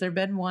one? Has there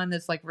been one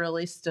that's like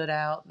really stood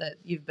out that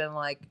you've been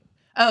like,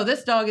 oh,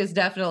 this dog is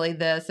definitely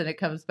this, and it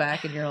comes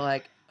back and you're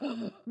like,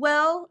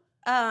 well,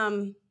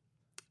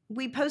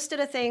 we posted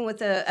a thing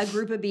with a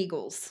group of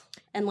beagles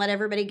and let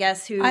everybody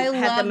guess who I had the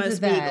loved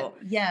most that. beagle.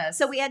 Yes.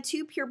 So we had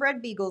 2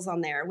 purebred beagles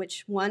on there,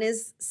 which one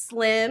is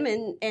slim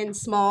and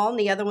small, and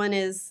the other one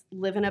is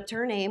living up to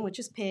her name, which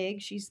is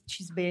Pig. She's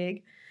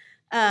big.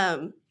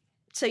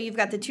 So you've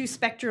got the 2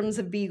 spectrums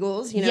of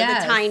beagles, you know,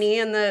 Yes. the tiny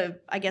and the,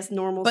 I guess,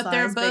 normal but size,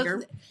 they're both,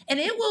 bigger. and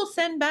it will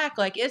send back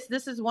like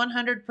this is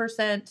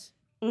 100%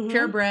 Mhm.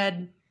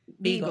 purebred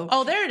beagle. Beagle.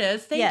 Oh, there it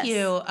is. Thank Yes.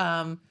 you.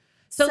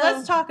 So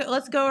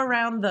let's go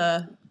around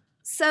the.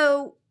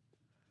 So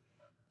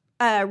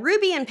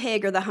Ruby and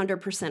Pig are the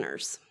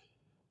 100%ers.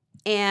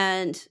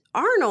 And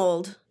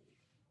Arnold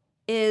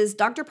is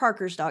Dr.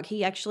 Parker's dog.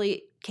 He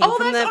actually came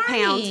from the that's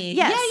pound. Arnie.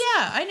 Yes.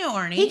 Yeah, I know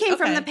Arnie. He came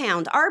from Okay. the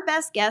pound. Our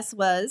best guess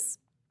was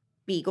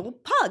Beagle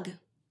Pug.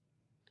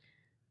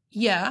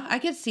 Yeah, I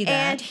could see that.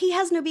 And he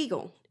has no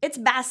beagle. It's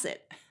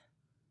Basset.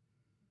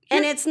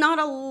 And it's not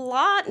a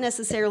lot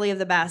necessarily of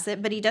the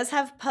Basset, but he does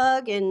have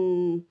Pug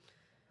and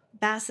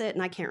Basset,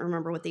 and I can't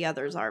remember what the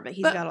others are, but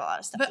he's got a lot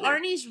of stuff. But in there.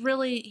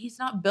 Arnie's he's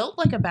not built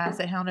like a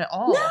basset hound at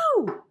all.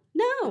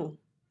 No.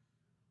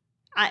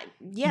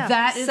 Yeah.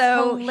 That is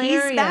so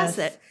hilarious. He's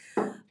Basset.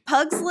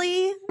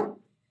 Pugsley,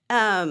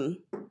 and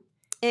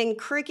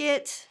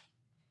Cricket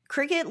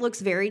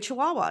looks very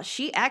Chihuahua.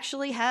 She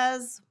actually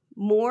has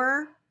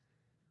more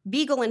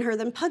beagle in her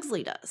than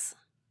Pugsley does.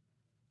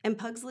 And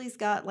Pugsley's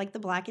got like the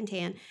black and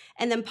tan.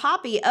 And then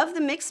Poppy, of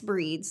the mixed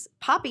breeds,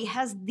 Poppy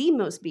has the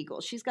most beagle.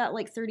 She's got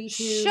like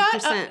 32%.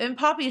 Shut up. And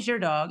Poppy's your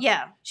dog.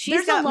 Yeah. She's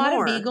There's got a lot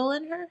more. of beagle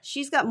in her.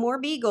 She's got more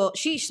beagle.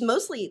 She's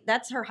mostly,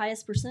 that's her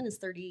highest percent is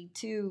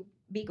 32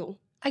 beagle.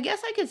 I guess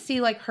I could see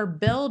like her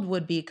build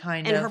would be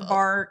kind And of. her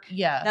bark.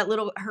 Yeah. That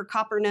little, her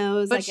copper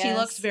nose, But I she guess.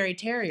 looks very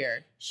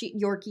terrier.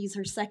 Yorkie's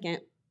her second.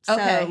 So,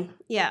 Okay.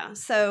 yeah.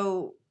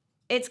 So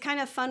it's kind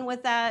of fun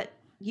with that.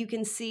 You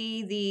can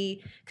see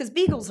because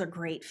beagles are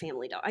great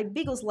family dogs.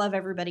 Beagles love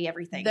everybody,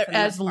 everything. They're, for the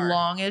as most part.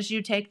 long as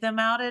you take them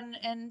out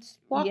and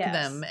walk Yes.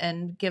 them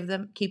and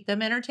keep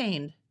them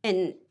entertained.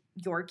 And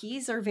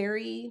Yorkies are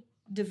very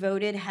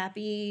devoted,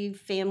 happy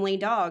family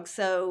dogs.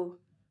 So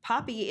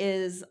Poppy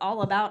is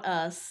all about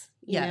us.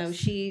 You know, Yes.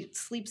 she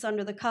sleeps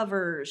under the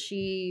covers.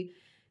 She,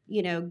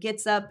 you know,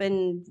 gets up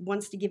and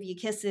wants to give you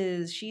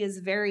kisses. She is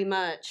very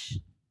much,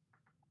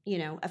 you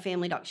know, a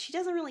family dog. She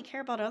doesn't really care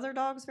about other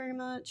dogs very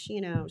much.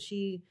 You know,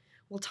 she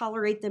will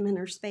tolerate them in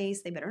her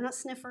space. They better not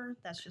sniff her.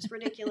 That's just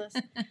ridiculous.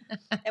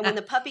 And when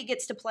the puppy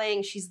gets to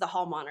playing, she's the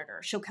hall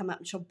monitor. She'll come up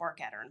and she'll bark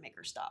at her and make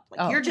her stop. Like,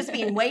 Oh. you're just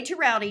being way too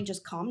rowdy.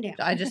 Just calm down.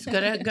 I just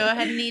gotta go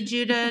ahead and need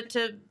you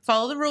to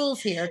follow the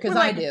rules here because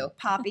We're I like, do.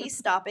 Poppy,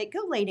 stop it.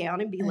 Go lay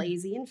down and be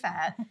lazy and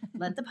fat.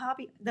 Let the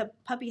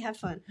puppy have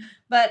fun.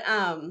 But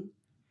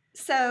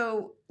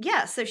so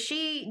yeah, so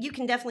you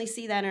can definitely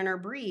see that in her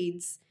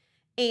breeds.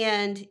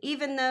 And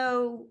even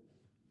though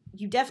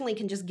you definitely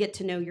can just get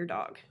to know your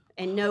dog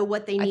and know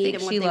what they I need think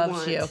and what she they loves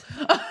want.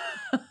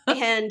 you.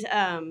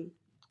 And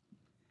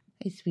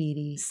Hey,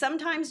 sweetie.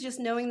 sometimes just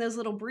knowing those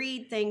little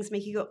breed things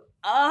make you go,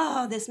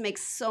 oh, this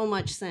makes so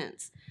much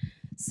sense.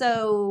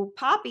 So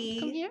Come Poppy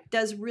here.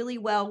 does really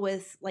well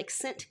with like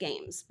scent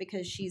games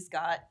because she's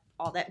got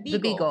all that beagle.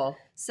 The beagle.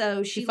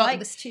 So she fol-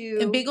 likes to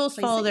And beagles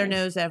play follow scent their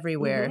games. nose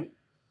everywhere. Mhm.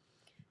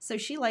 So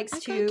she likes I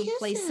got to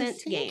play kisses, scent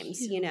thank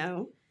games, you. you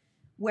know,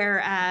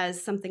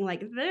 Whereas something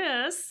like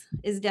this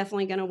is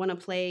definitely going to want to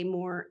play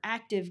more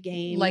active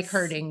games. Like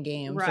herding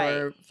games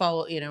or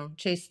follow,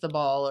 chase the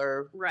ball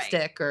or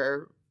stick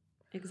or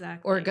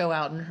exactly. Or go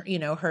out and,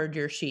 herd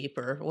your sheep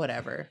or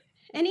whatever.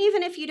 And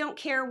even if you don't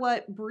care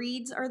what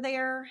breeds are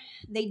there,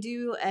 they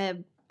do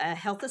a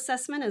health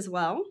assessment as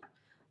well.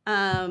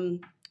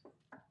 And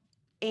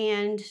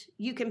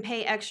you can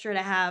pay extra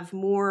to have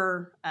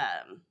more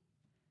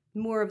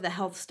of the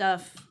health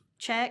stuff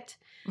checked.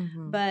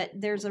 Mm-hmm. But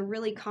there's a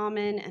really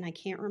common, and I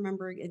can't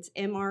remember, it's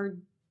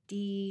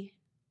MRD2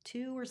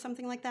 or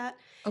something like that.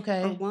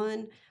 Okay. Or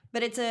 1.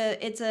 But it's a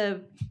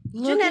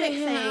Look genetic at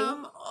thing.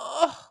 him.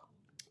 Oh.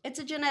 It's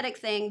a genetic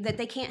thing that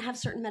they can't have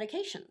certain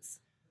medications.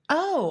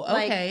 Oh,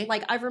 okay.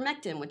 Like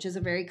ivermectin, which is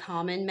a very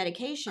common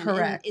medication.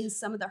 Correct. In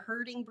some of the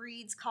herding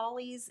breeds,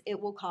 collies, it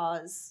will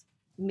cause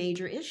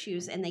major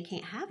issues, and they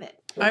can't have it.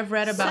 I've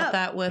read about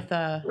that with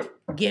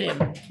get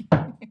him.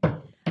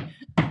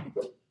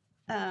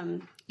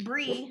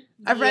 Brie.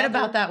 I've read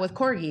about that with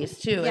corgis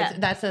too. Yeah.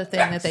 That's a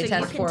thing that they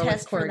test for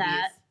with corgis.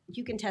 That.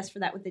 You can test for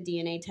that with the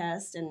DNA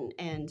test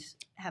and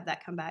have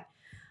that come back.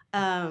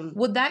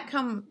 Would that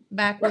come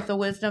back with the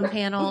wisdom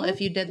panel if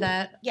you did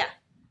that? Yeah.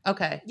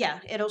 Okay. Yeah,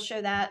 it'll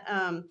show that.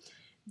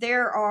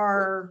 There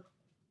are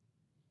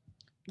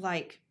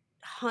like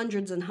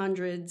hundreds and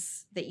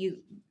hundreds that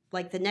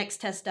the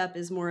next test up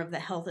is more of the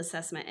health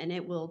assessment, and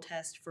it will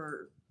test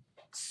for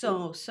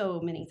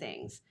so many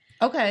things.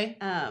 Okay.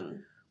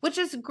 Which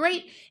is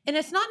great. And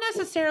it's not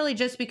necessarily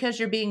just because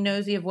you're being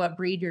nosy of what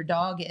breed your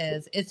dog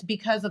is. It's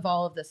because of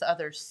all of this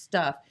other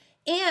stuff.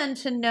 And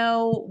to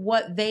know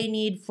what they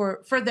need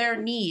for their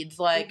needs.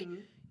 Like,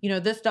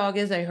 this dog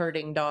is a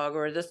herding dog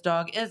or this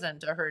dog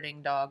isn't a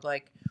herding dog.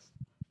 Like,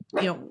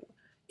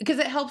 because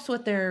it helps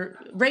with their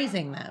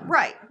raising them.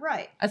 Right.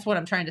 That's what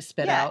I'm trying to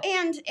spit out.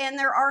 And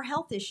there are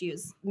health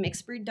issues.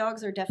 Mixed breed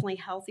dogs are definitely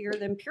healthier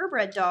than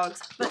purebred dogs,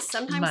 but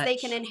sometimes they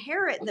can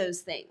inherit those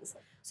things.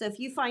 So if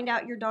you find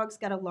out your dog's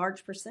got a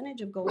large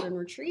percentage of golden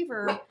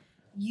retriever,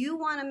 you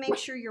want to make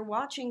sure you're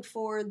watching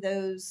for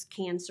those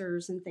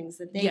cancers and things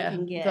that they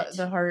can get.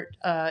 The heart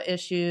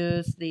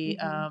issues, the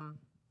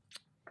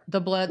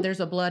blood. There's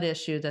a blood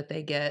issue that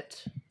they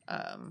get.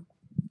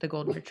 The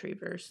golden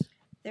retrievers.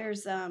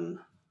 There's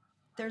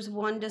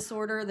one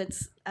disorder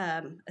that's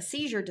a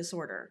seizure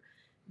disorder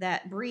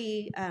that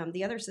Brie,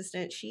 the other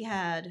assistant, she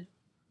had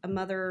a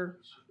mother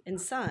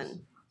and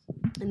son,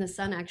 and the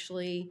son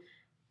actually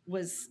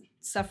was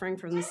suffering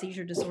from the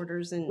seizure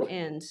disorders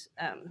and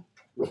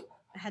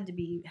had to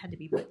be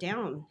put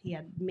down. He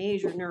had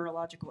major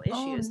neurological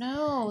issues. Oh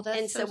no!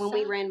 That's so when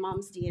we ran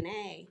Mom's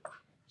DNA,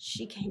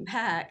 she came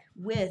back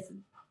with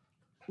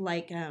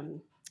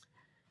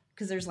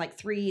because there's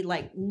 3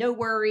 no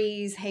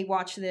worries. Hey,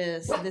 watch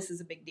this. This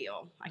is a big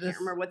deal. I can't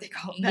remember what they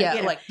call it.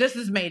 Yeah, this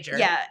is major.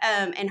 Yeah,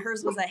 and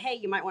hers was hey,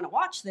 you might want to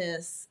watch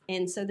this.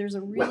 And so there's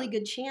a really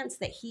good chance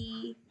that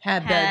he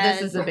had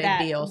this is a big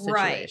deal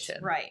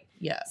situation. Right.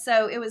 Yeah.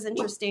 So it was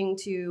interesting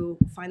to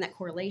find that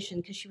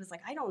correlation because she was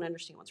like, I don't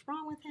understand what's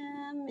wrong with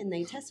him. And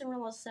they tested him a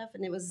lot of stuff.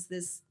 And it was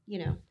this,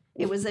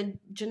 it was a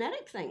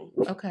genetic thing.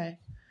 Okay.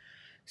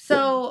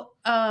 So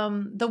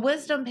the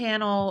wisdom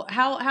panel,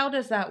 how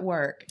does that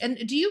work? And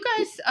do you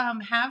guys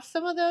have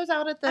some of those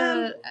out at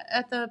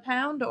the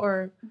pound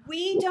or?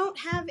 We don't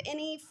have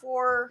any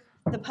for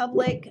the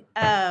public.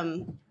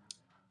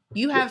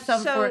 You have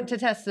some to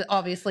test,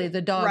 obviously, the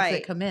dogs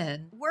that come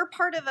in. We're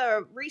part of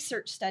a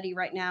research study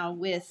right now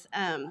with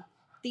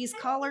these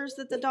collars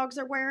that the dogs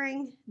are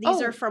wearing.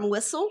 These are from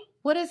Whistle.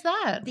 What is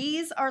that?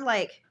 These are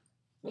like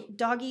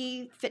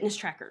doggy fitness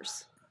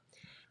trackers.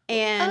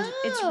 And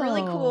it's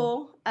really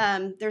cool.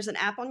 There's an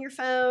app on your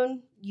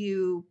phone.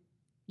 You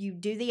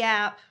do the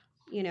app,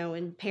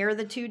 and pair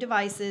the 2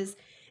 devices.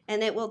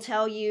 And it will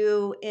tell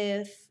you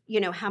if,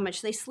 how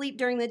much they sleep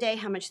during the day,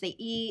 how much they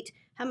eat,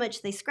 how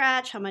much they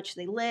scratch, how much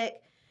they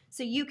lick.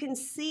 So you can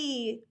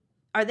see,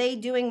 are they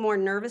doing more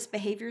nervous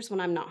behaviors when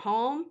I'm not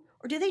home?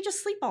 Or do they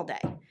just sleep all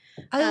day?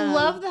 I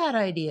love that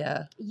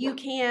idea. You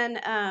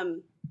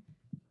can,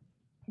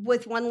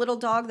 with one little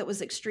dog that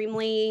was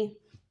extremely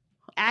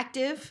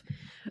active,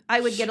 I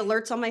would get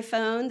alerts on my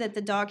phone that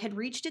the dog had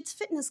reached its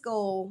fitness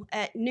goal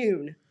at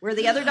noon, where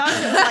the other dogs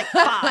was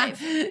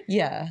 5.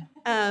 Yeah.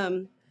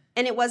 And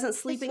it wasn't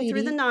sleeping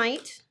through the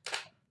night.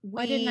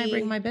 Why didn't I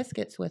bring my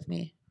biscuits with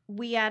me?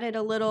 We added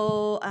a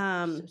little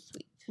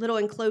little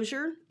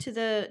enclosure to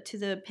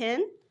the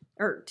pen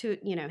or to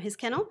his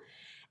kennel,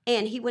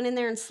 and he went in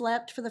there and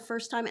slept for the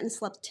first time and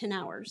slept 10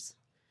 hours.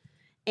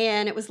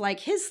 And it was like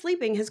his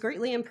sleeping has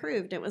greatly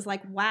improved. It was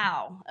like,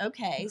 wow,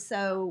 okay,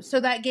 so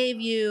that gave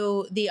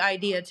you the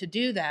idea to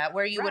do that,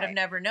 where you would have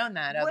never known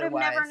that otherwise.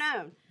 Would have never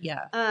known.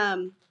 Yeah.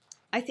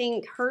 I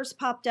think hers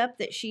popped up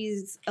that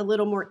she's a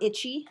little more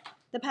itchy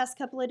the past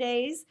couple of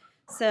days.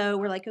 So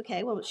we're like,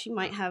 okay, well, she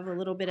might have a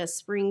little bit of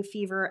spring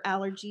fever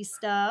allergy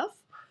stuff.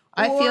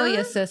 I feel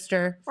you,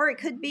 sister. Or it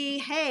could be,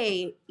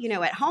 hey,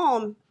 at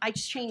home, I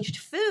just changed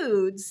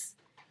foods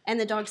and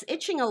the dog's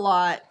itching a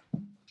lot.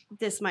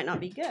 this might not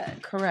be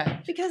good.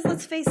 Correct. Because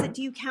let's face it,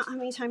 do you count how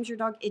many times your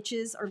dog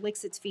itches or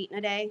licks its feet in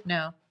a day?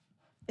 No.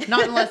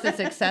 Not unless it's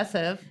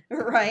excessive.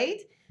 Right?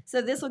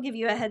 So this will give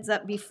you a heads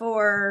up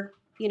before,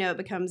 it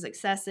becomes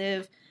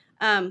excessive.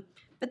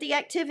 But the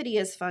activity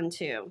is fun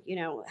too.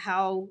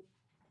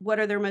 What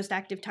are their most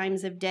active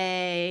times of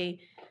day?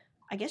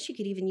 I guess you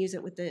could even use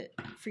it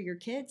for your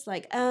kids.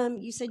 Like,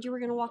 you said you were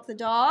going to walk the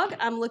dog.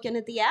 I'm looking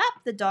at the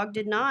app. The dog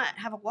did not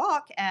have a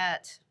walk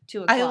at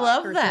 2 o'clock I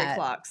love or that. 3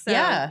 o'clock. So,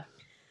 yeah.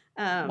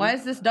 Why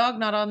is this dog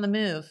not on the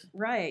move?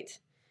 Right.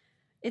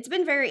 It's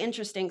been very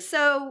interesting.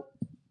 So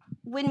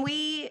when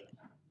we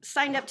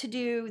signed up to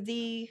do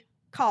the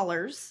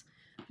collars,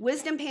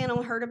 Wisdom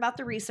Panel heard about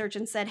the research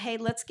and said, hey,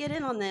 let's get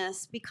in on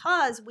this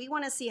because we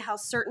want to see how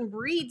certain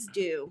breeds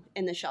do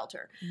in the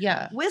shelter.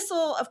 Yeah.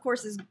 Whistle, of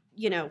course, is,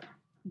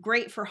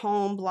 great for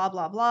home, blah,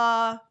 blah,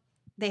 blah.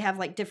 They have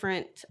like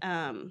different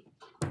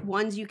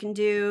ones you can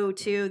do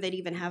too that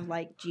even have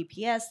like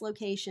GPS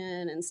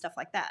location and stuff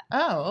like that.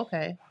 Oh,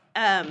 okay.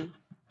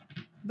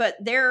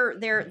 But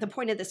the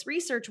point of this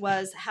research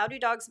was how do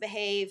dogs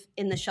behave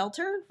in the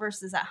shelter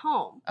versus at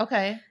home?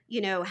 Okay.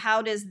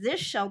 How does this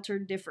shelter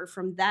differ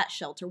from that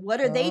shelter?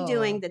 What are they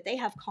doing that they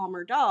have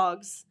calmer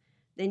dogs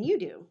than you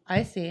do?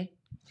 I see.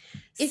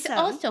 It's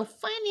also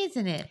fun,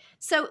 isn't it?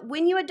 So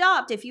when you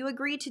adopt, if you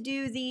agree to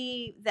do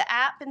the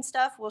app and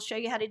stuff, we'll show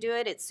you how to do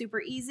it. It's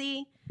super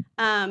easy.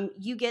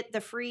 You get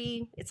the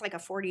free, it's like a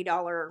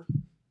 $40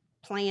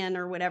 plan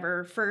or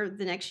whatever for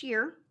the next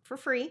year for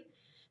free.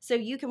 So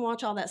you can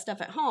watch all that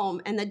stuff at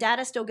home, and the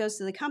data still goes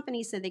to the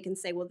company so they can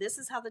say, well, this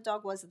is how the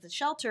dog was at the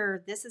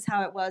shelter. This is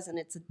how it was in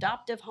its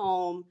adoptive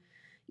home.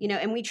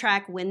 And we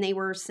track when they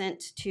were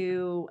sent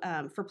to,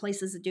 for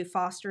places that do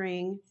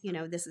fostering,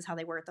 this is how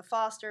they were at the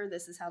foster.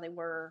 This is how they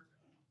were,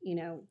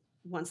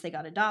 once they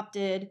got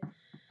adopted.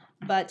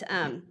 But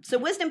so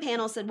Wisdom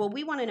Panel said, well,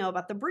 we want to know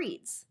about the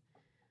breeds.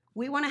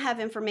 We want to have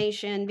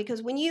information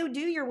because when you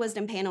do your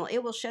Wisdom Panel, it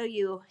will show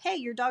you, hey,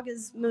 your dog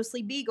is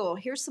mostly Beagle.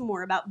 Here's some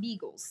more about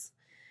Beagles.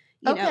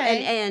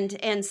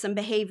 And some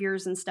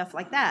behaviors and stuff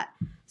like that.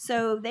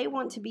 So they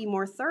want to be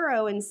more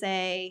thorough and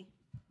say,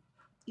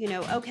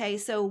 okay,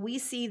 so we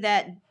see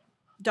that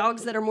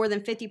dogs that are more than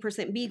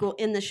 50% Beagle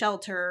in the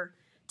shelter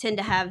tend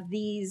to have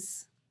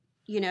these,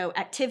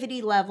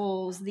 activity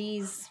levels,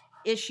 these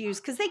issues,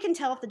 because they can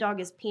tell if the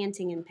dog is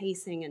panting and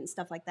pacing and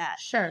stuff like that.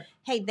 Sure.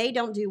 Hey, they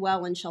don't do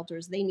well in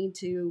shelters. They need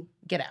to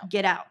get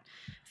out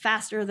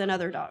faster than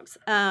other dogs.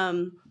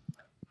 And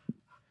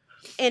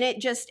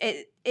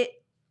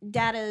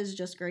data is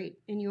just great.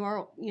 And you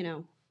are,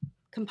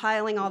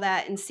 compiling all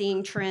that and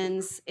seeing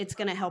trends. It's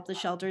going to help the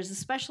shelters,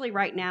 especially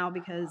right now,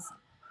 because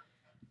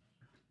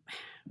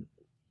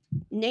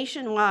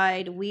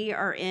nationwide, we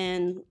are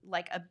in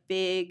like a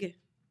big,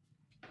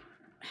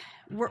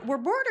 we're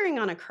bordering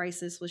on a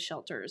crisis with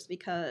shelters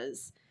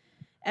because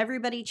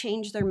everybody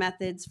changed their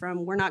methods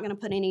from we're not going to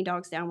put any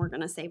dogs down, we're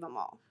going to save them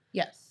all.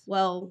 Yes.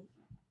 Well,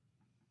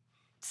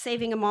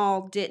 saving them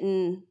all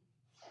didn't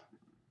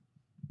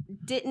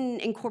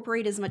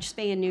incorporate as much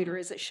spay and neuter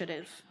as it should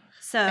have.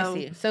 So I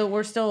see. So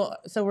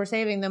we're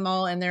saving them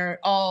all, and they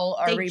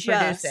reproducing.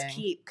 Just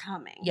keep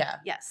coming. Yeah.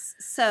 Yes.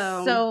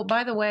 So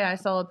by the way, I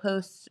saw a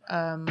post.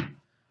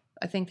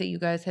 I think that you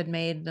guys had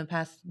made in the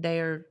past day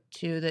or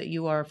two that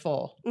you are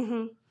full.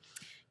 Mm-hmm.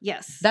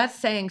 Yes. That's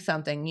saying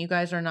something. You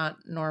guys are not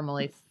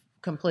normally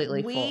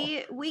completely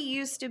full. We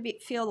used to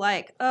feel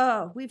like,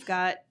 oh, we've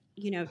got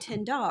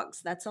 10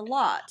 dogs. That's a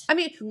lot. I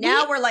mean,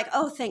 now we're like,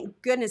 oh,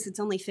 thank goodness it's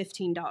only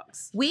 15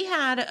 dogs.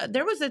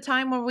 There was a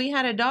time where we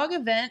had a dog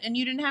event and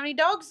you didn't have any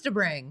dogs to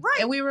bring.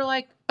 Right. And we were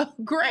like, oh,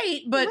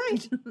 great. But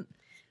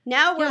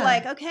now we're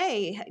like,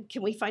 okay,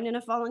 can we find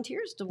enough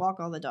volunteers to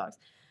walk all the dogs?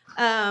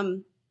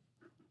 And,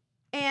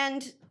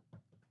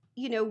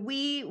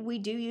 we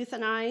do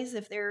euthanize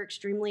if they're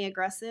extremely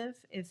aggressive,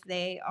 if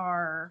they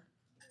are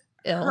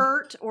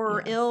hurt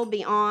or ill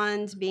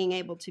beyond being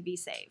able to be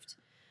saved.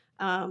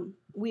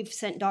 We've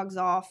sent dogs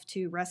off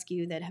to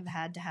rescue that have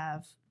had to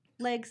have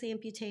legs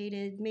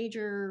amputated,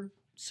 major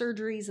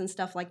surgeries and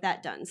stuff like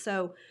that done.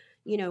 So,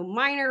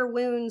 minor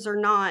wounds are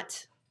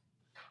not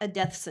a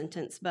death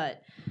sentence,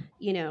 but,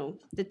 the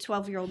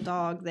 12-year-old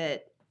dog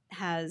that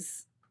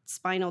has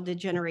spinal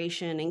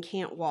degeneration and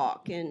can't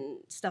walk and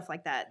stuff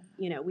like that,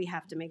 we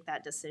have to make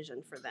that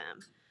decision for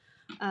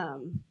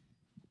them.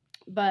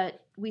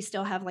 But we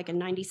still have like a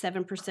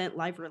 97%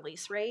 live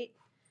release rate,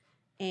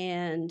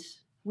 and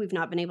we've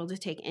not been able to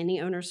take any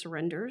owner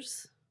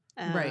surrenders.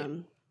 Right.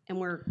 And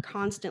we're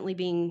constantly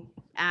being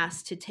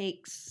asked to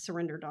take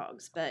surrender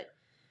dogs. But,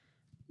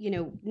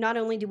 not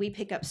only do we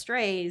pick up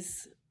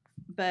strays,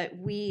 but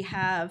we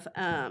have,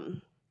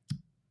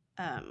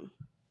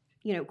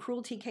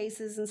 cruelty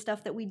cases and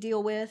stuff that we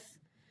deal with.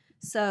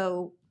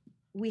 So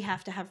we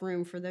have to have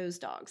room for those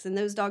dogs. And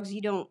those dogs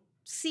you don't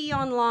see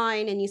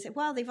online and you say,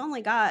 well, they've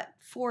only got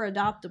 4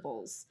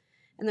 adoptables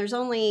and there's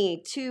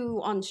only 2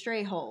 on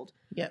stray hold.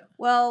 Yeah.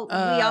 Well,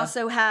 we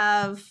also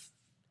have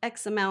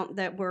X amount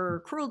that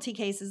were cruelty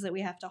cases that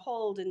we have to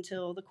hold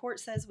until the court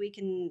says we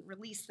can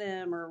release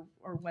them or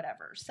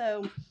whatever.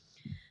 So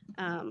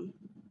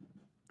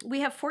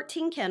We have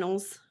 14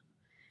 kennels,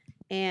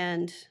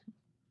 and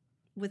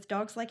with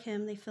dogs like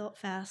him, they fill up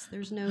fast.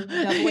 There's no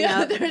doubling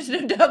up. There's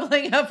no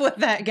doubling up with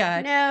that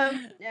guy. No.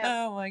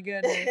 Oh my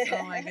goodness.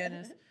 Oh my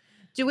goodness.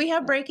 Do we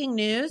have breaking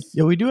news?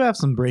 Yeah, we do have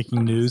some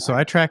breaking news. So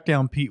I tracked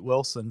down Pete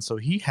Wilson. So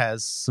he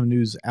has some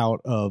news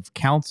out of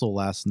council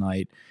last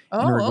night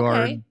in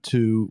regard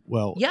to,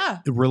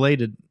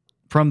 related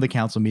from the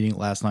council meeting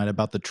last night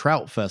about the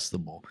Trout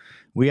Festival.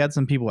 We had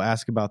some people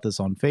ask about this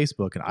on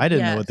Facebook, and I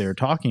didn't know what they were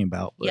talking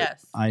about, but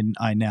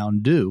I now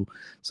do.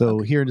 So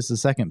here in just a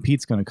second,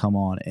 Pete's going to come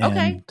on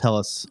and tell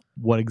us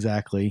what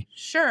exactly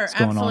is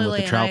going on with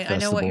the Trout Festival. I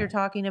know what you're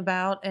talking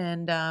about,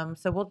 and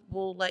so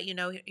we'll let you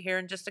know here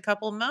in just a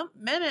couple of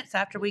minutes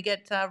after we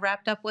get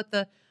wrapped up with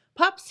the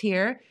pups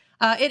here.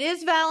 It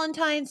is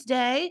Valentine's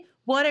Day.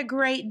 What a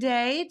great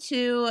day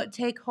to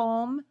take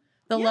home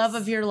the love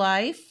of your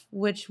life,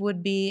 which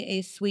would be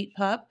a sweet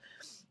pup.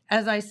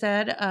 As I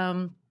said,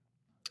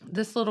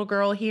 this little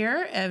girl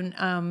here,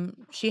 and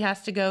she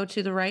has to go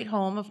to the right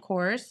home, of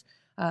course.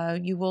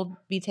 You will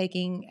be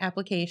taking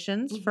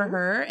applications for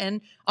her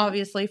and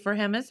obviously for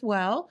him as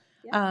well.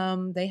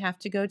 They have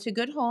to go to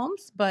good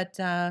homes, but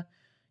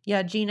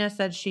Gina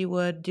said she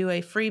would do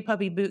a free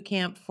puppy boot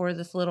camp for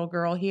this little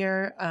girl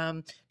here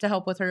to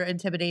help with her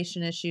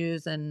intimidation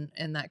issues and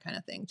that kind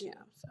of thing too.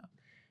 So.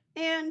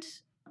 And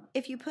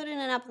if you put in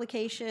an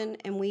application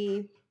and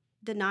we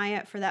deny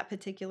it for that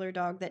particular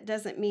dog, that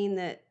doesn't mean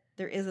that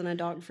there isn't a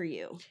dog for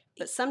you.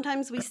 But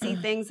sometimes we see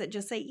things that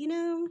just say,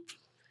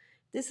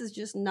 this is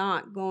just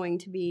not going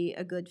to be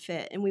a good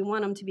fit. And we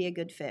want them to be a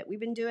good fit. We've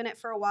been doing it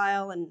for a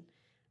while, and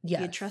if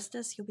you trust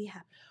us, you'll be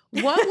happy.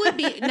 What would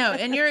be,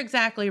 and you're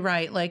exactly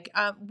right. Like,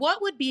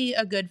 what would be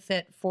a good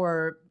fit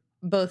for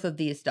both of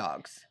these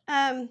dogs?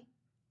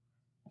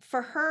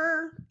 For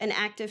her, an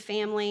active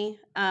family.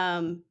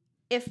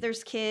 If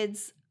there's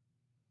kids,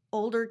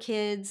 older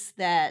kids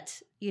that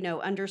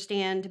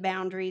understand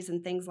boundaries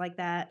and things like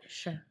that.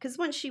 Sure. Because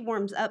once she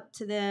warms up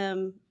to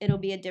them, it'll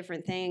be a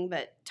different thing.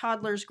 But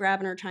toddlers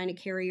grabbing her, trying to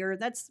carry her,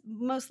 that's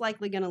most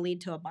likely going to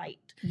lead to a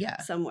bite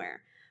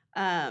somewhere.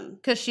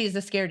 Because she's a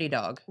scaredy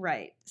dog.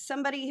 Right.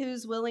 Somebody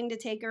who's willing to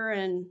take her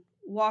and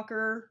walk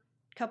her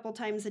a couple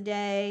times a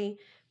day.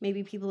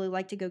 Maybe people who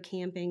like to go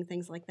camping,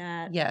 things like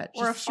that. Yeah.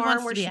 Or a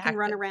farm where she can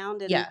run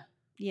around and,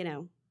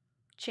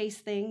 chase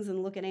things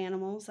and look at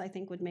animals, I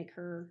think would make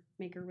her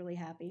really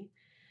happy.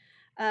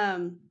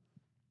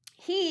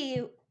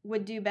 He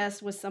would do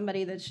best with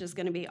somebody that's just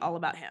going to be all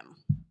about him.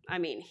 I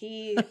mean,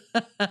 he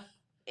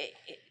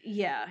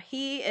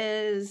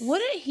is.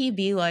 Wouldn't he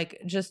be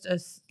like just a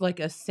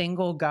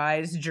single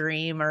guy's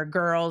dream or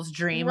girl's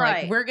dream?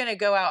 Right. Like, we're going to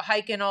go out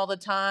hiking all the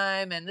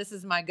time, and this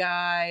is my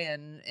guy,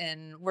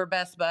 and we're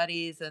best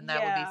buddies, and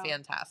that would be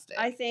fantastic.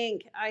 I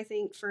think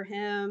for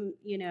him,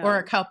 or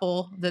a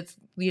couple that's,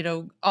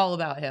 all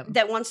about him.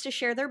 That wants to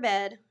share their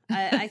bed.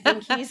 I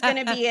think he's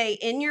going to be a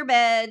in your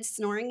bed,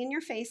 snoring in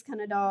your face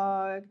kind of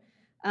dog.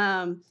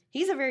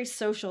 He's a very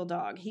social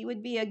dog. He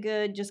would be a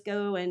good just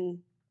go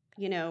and,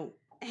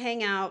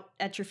 hang out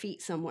at your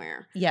feet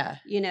somewhere. Yeah.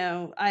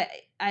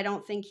 I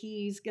don't think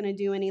he's going to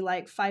do any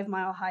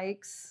 5-mile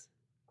hikes.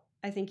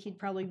 I think he'd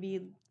probably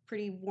be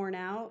pretty worn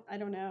out. I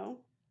don't know.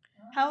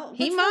 What's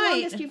the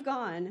longest you've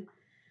gone?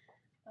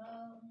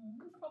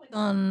 Probably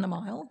gone a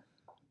mile.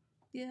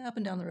 Yeah, up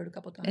and down the road a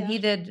couple times. And he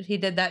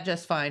did that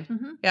just fine.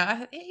 Mm-hmm.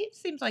 Yeah, it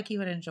seems like he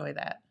would enjoy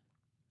that.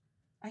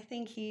 I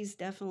think he's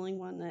definitely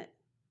one that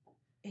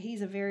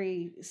he's a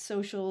very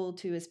social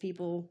to his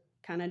people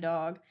kind of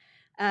dog.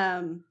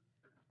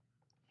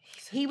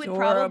 He would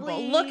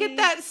probably look at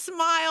that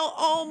smile.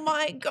 Oh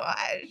my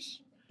gosh.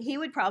 He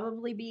would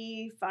probably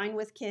be fine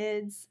with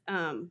kids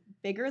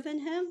bigger than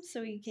him,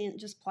 so you can't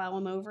just plow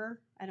him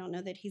over. I don't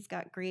know that he's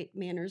got great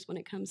manners when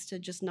it comes to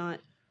just not.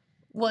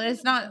 Well,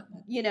 it's not,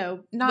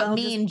 not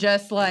mean,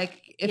 just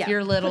like if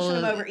you're little. Pushing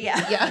him over,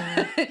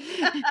 yeah.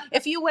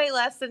 If you weigh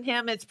less than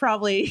him, it's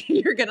probably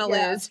you're going to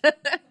lose.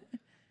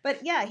 But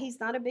yeah, he's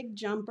not a big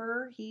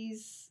jumper.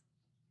 He's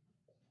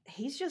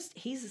just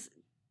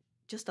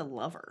a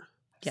lover.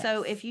 Yes.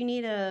 So if you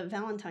need a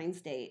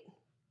Valentine's date,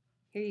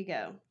 here you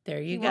go.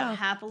 There you go. He will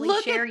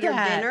happily share your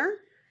dinner.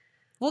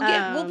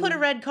 We'll put a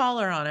red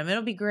collar on him.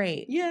 It'll be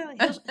great. Yeah,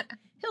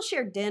 he'll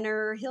share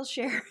dinner. He'll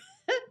share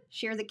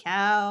the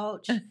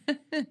couch.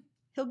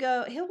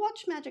 He'll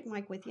watch Magic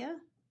Mike with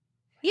you.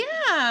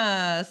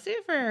 Yeah,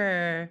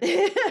 super.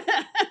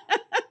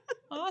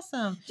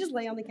 Awesome. Just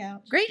lay on the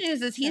couch. Great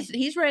news is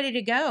he's ready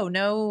to go.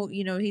 No,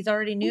 he's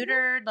already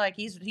neutered. Like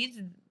he's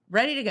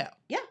ready to go.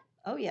 Yeah.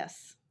 Oh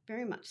yes,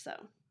 very much so.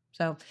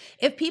 So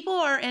if people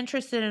are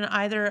interested in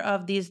either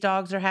of these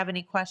dogs or have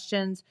any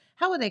questions,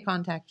 how would they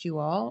contact you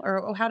all,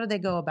 or how do they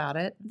go about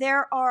it?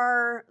 There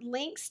are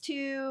links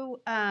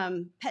to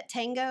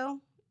Petango,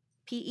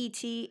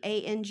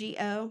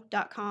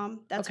 PETANGO.com.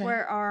 That's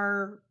where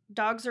our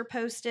dogs are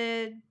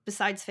posted,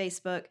 besides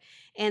Facebook,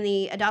 and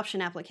the adoption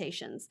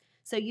applications.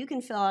 So you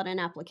can fill out an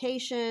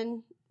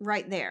application.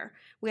 right there.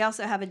 We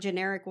also have a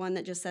generic one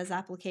that just says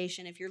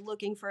application. If you're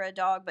looking for a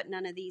dog, but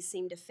none of these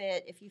seem to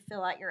fit, if you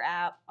fill out your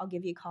app, I'll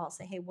give you a call,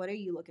 say, hey, what are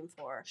you looking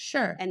for?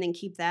 Sure. And then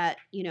keep that,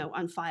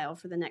 on file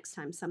for the next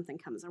time something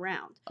comes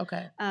around.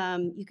 Okay.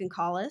 You can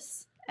call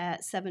us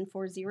at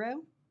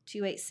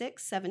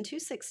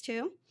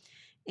 740-286-7262.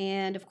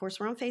 And of course,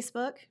 we're on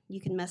Facebook.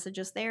 You can message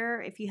us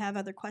there if you have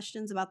other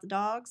questions about the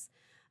dogs.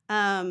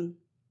 Look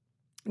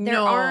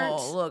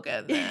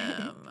at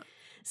them.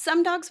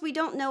 Some dogs we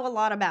don't know a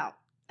lot about.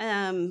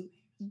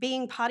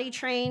 Being potty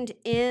trained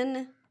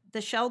in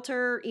the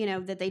shelter,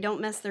 that they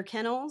don't mess their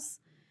kennels,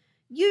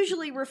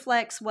 usually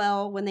reflects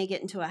well when they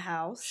get into a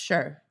house.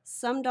 Sure.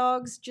 Some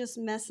dogs just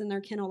mess in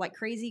their kennel like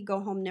crazy, go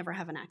home, never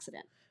have an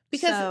accident.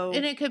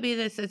 And it could be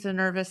this, it's a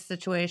nervous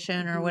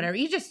situation or whatever.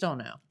 You just don't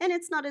know. And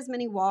it's not as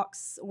many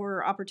walks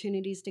or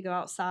opportunities to go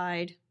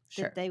outside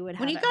that they would have.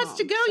 When you got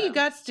to go, you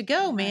got to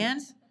go, man.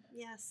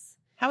 Yes.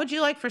 How would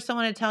you like for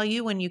someone to tell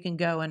you when you can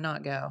go and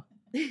not go?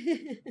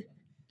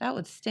 That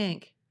would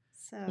stink.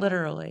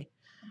 Literally.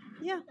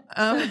 Yeah.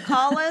 So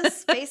call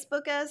us,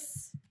 Facebook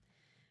us,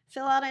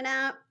 fill out an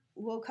app.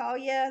 We'll call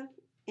you,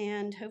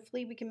 and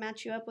hopefully we can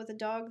match you up with a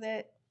dog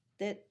that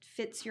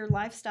fits your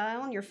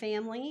lifestyle and your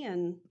family.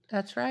 And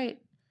that's right.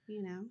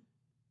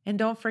 And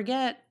don't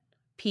forget,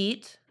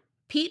 Pete.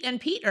 Pete and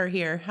Pete are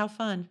here. How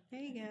fun. There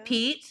you go.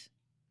 Pete.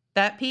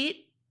 That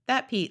Pete.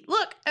 That Pete.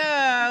 Look.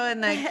 Oh, isn't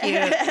that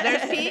cute?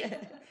 There's Pete.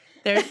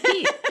 There's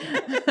Pete.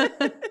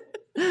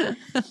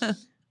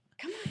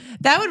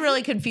 That would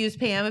really confuse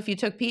Pam if you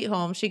took Pete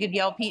home. She could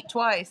yell Pete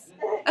twice.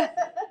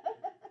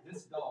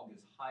 This dog is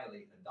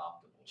highly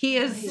adoptable. He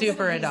is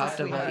super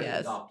adoptable,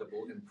 yes.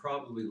 Adoptable and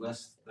probably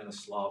less than a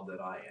slob that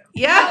I am.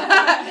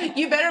 Yeah.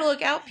 You better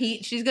look out,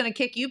 Pete. She's going to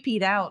kick you,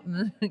 Pete, out.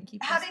 And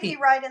keep How did he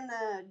ride in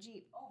the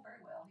Jeep? Oh, very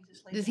well.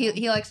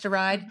 He likes to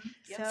ride?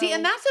 Yep. See,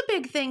 and that's a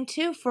big thing,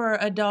 too, for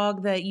a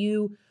dog that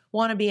you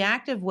want to be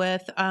active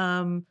with.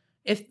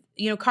 If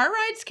car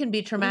rides can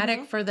be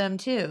traumatic for them,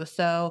 too.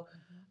 So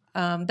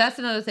that's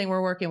another thing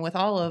we're working with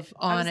Olive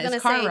on is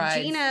car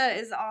rides. Gina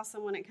is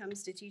awesome when it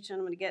comes to teaching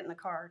them to get in the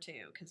car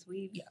too, because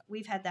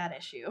we've had that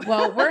issue.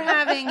 Well, we're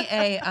having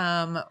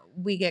a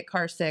we get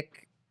car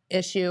sick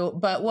issue,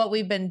 but what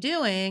we've been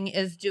doing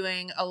is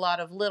doing a lot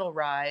of little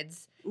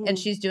rides, and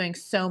she's doing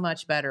so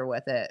much better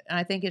with it. And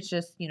I think it's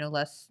just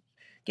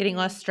getting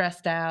less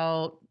stressed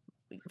out.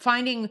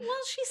 Finding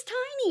she's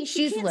tiny.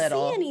 She's can't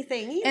little. See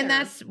anything either.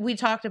 And we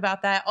talked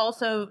about that.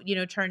 Also,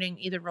 turning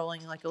either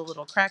rolling like a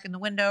little crack in the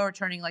window or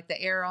turning like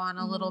the air on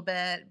a little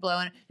bit,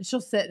 blowing it. And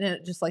she'll sit in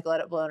it, just like let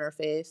it blow in her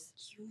face.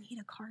 You need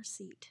a car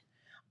seat.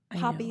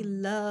 Poppy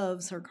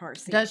loves her car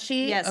seat. Does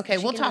she? Yes. Okay,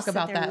 we'll talk sit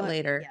about there and that look.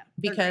 later Yeah,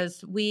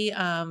 because we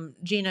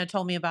Gina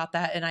told me about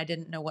that and I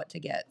didn't know what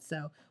to get.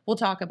 So we'll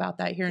talk about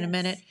that here in a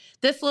minute.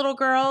 This little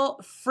girl,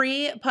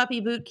 free puppy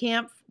boot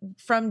camp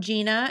from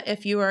Gina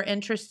if you are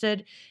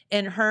interested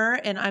in her.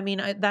 And I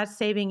mean, that's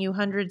saving you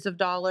hundreds of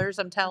dollars,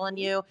 I'm telling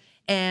you,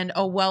 and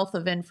a wealth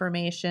of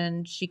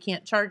information. She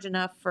can't charge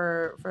enough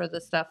for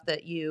the stuff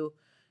that you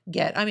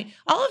get. I mean,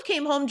 Olive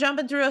came home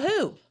jumping through a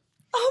hoop.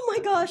 Oh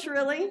my gosh,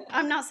 really?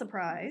 I'm not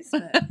surprised.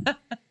 But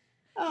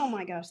oh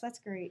my gosh, that's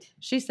great.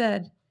 She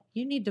said,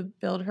 you need to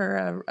build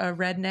her a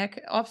redneck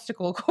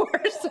obstacle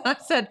course. I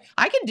said,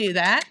 I can do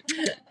that.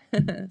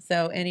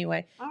 So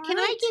anyway, can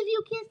I give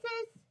you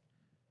kisses?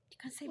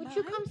 Would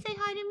you come say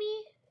hi to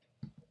me?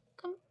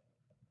 Come.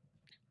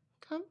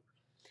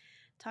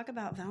 Talk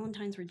about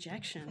Valentine's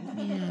rejection.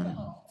 Man,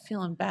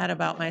 feeling bad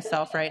about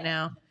myself right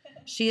now.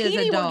 She is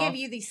Petey a doll. will give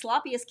you the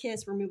sloppiest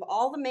kiss, remove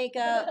all the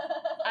makeup.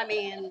 I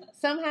mean,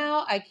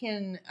 somehow I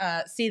can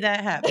see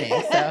that happening.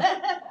 So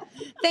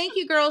thank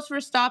you, girls, for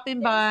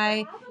stopping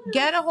by.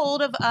 Get a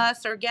hold of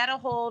us or get a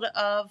hold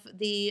of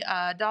the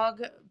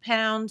Dog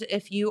Pound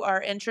if you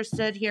are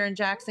interested here in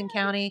Jackson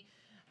County.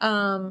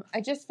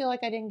 I just feel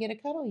like I didn't get to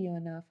cuddle you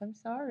enough. I'm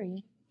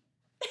sorry.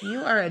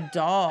 You are a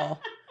doll.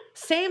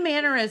 Same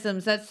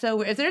mannerisms. That's so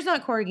weird. If there's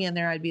not Corgi in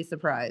there, I'd be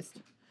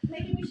surprised.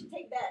 maybe we should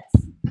take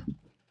bets.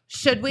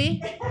 Should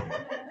we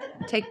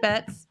take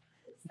bets?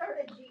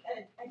 Start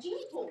a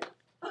genie pool.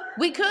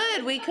 We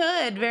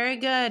could. Very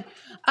good.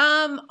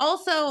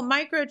 Also,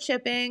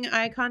 microchipping.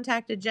 I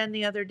contacted Jen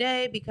the other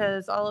day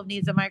because Olive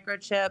needs a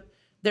microchip.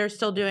 They're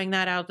still doing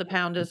that out at the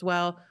pound as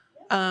well.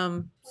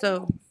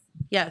 So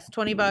yes,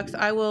 $20.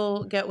 I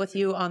will get with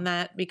you on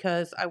that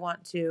because I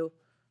want to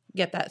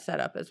get that set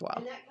up as well.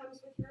 And that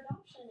comes with your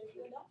adoption if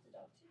you adopt a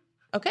dog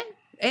too. Okay.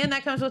 And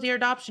that comes with your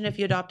adoption if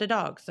you adopt a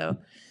dog. So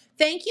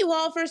thank you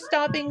all for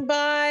stopping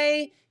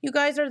by. You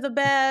guys are the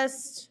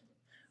best.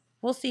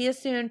 We'll see you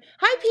soon.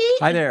 Hi, Pete.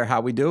 Hi there.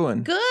 How we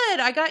doing? Good.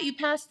 I got you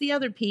past the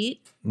other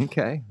Pete.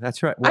 Okay,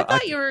 that's right. Well, I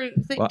thought you were.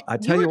 I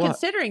tell you what.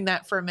 Considering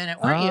that for a minute,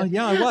 weren't you?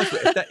 Yeah, I was.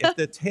 If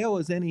the tail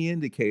is any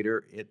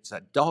indicator, it's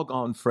a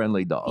doggone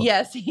friendly dog.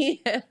 Yes,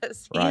 he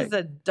is. Right. He's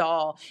a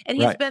doll,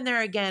 and he's been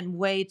there again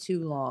way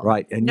too long.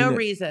 Right, and no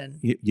reason.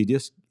 You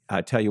just.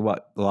 I tell you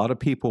what. A lot of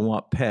people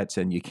want pets,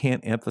 and you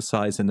can't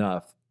emphasize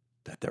enough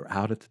that they're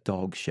out at the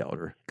dog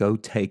shelter. Go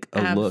take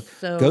a look.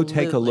 Go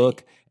take a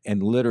look.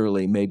 And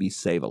literally maybe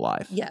save a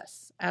life.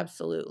 Yes,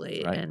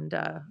 absolutely. Right. And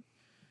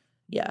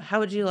yeah, how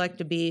would you like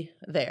to be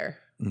there?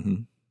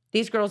 Mm-hmm.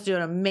 These girls do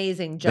an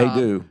amazing job.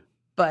 They do.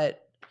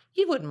 But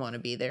you wouldn't want to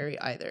be there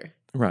either.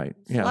 Right.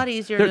 It's a lot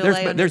easier to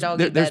lay on your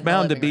doggy bed. There's in the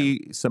bound to living room.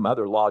 be some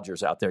other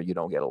lodgers out there you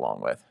don't get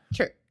along with.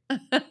 True.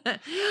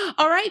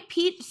 All right,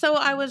 Pete. So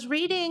I was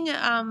reading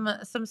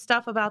some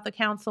stuff about the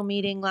council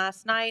meeting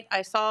last night.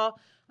 I saw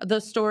the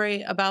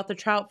story about the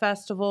Trout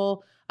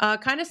Festival.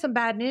 Kind of some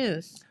bad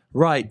news.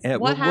 Right. What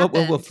well,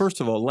 happened?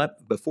 first of all,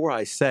 before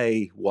I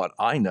say what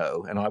I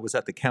know, and I was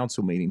at the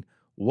council meeting,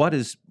 what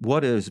is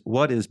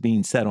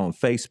being said on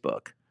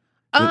Facebook?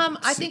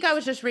 I think I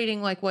was just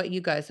reading like what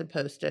you guys had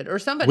posted or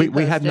somebody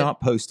We have posted.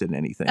 not posted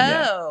anything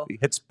Oh. yet.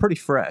 It's pretty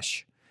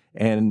fresh,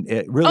 and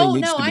it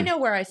really needs to be. I know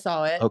where I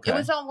saw it. Okay. It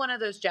was on one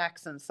of those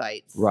Jackson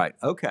sites. Right.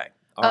 Okay.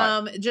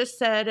 All right. Just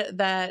said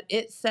that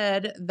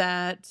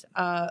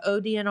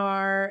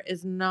ODNR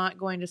is not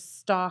going to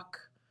stock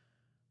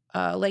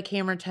Lake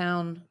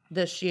Hammertown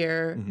this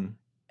year, Mhm.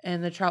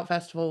 and the Trout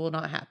Festival will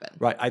not happen.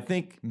 Right. I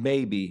think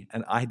maybe,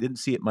 and I didn't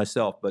see it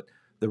myself, but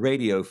the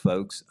radio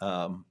folks,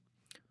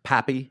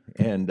 Pappy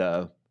and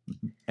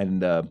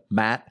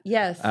Matt,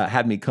 Yes.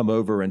 had me come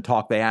over and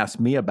talk. They asked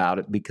me about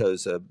it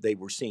because they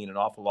were seeing an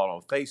awful lot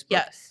on Facebook.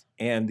 Yes.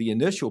 And the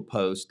initial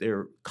post,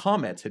 their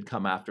comments had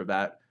come after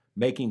that,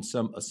 making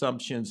some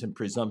assumptions and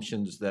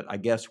presumptions that I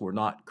guess were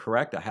not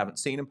correct. I haven't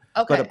seen them.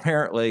 Okay. But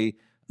apparently,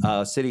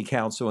 city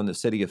council and the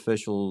city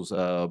officials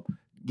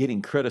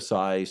getting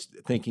criticized,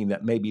 thinking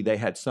that maybe they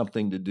had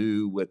something to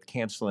do with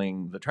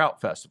canceling the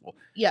Trout Festival.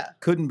 Yeah.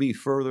 Couldn't be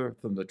further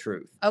from the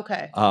truth.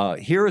 Okay.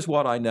 Here is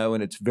what I know,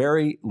 and it's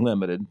very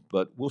limited,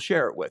 but we'll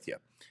share it with you.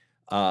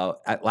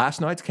 At last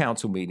night's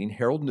council meeting,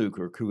 Harold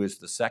Newkirk, who is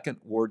the 2nd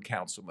Ward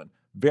councilman,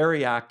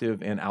 very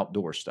active in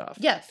outdoor stuff.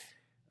 Yes.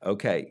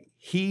 Okay.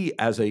 He,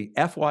 as a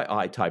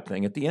FYI type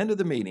thing, at the end of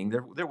the meeting,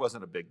 there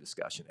wasn't a big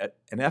discussion. At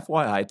an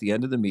FYI, at the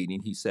end of the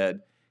meeting, he said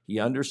he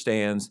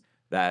understands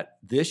that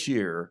this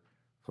year,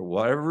 for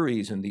whatever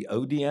reason, the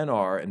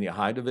ODNR and the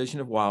Ohio Division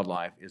of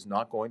Wildlife is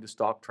not going to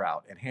stock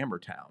trout in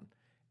Hammertown.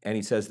 And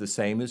he says the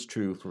same is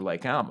true for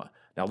Lake Alma.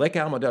 Now, Lake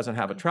Alma doesn't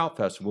have a trout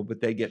festival,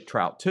 but they get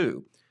trout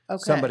too. Okay.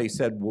 Somebody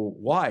said, well,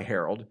 why,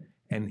 Harold?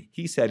 And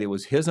he said it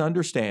was his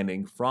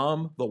understanding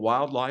from the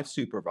wildlife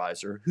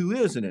supervisor, who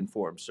is an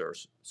informed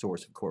source,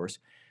 of course,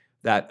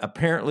 that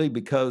apparently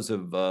because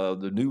of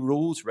the new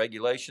rules,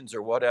 regulations,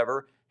 or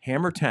whatever,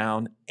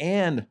 Hammertown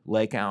and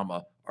Lake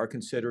Alma are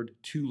considered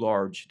too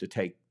large to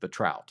take the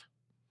trout.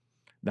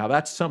 Now,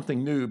 that's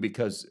something new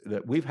because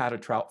we've had a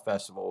trout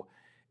festival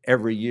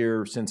every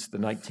year since the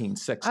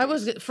 1960s. I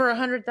was for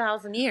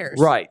 100,000 years.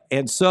 Right.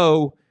 And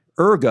so,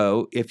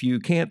 ergo, if you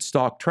can't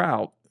stock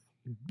trout,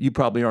 you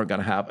probably aren't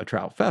going to have a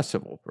trout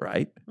festival,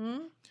 right?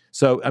 Mm-hmm.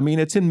 So, I mean,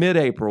 it's in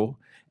mid-April,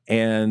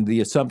 and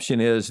the assumption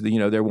is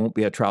that, there won't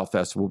be a trout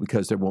festival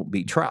because there won't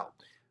be trout.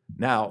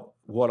 Now,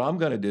 what I'm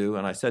going to do,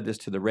 and I said this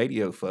to the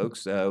radio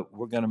folks,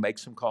 we're going to make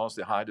some calls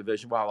to the Ohio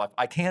Division of Wildlife.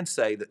 I can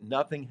say that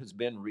nothing has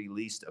been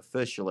released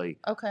officially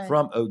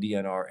from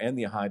ODNR and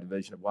the Ohio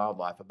Division of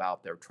Wildlife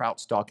about their trout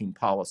stocking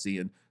policy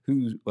and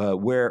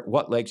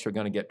what lakes are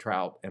going to get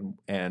trout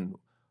and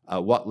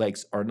what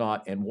lakes are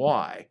not and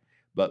why.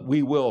 But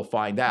we will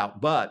find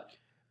out. But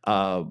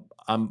I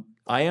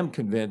am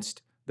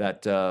convinced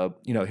that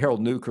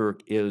Harold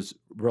Newkirk is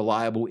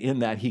reliable in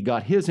that he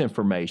got his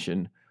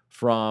information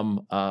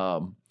from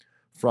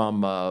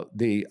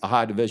the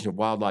Ohio Division of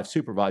Wildlife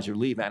Supervisor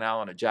Lee Van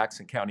Allen, a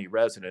Jackson County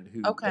resident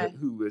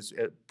who is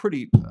a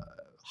pretty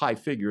high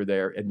figure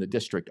there in the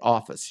district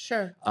office.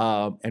 Sure.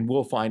 And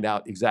we'll find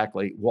out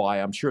exactly why.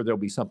 I'm sure there'll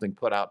be something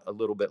put out a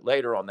little bit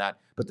later on that.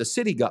 But the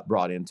city got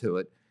brought into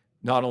it,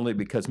 not only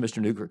because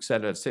Mr. Newkirk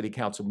said at a city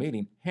council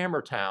meeting,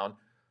 Hammertown,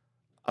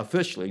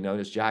 officially known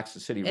as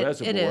Jackson City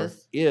Reservoir,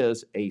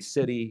 is a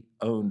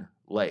city-owned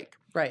lake.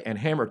 Right. And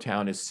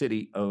Hammertown is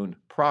city-owned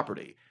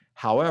property.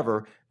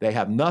 However, they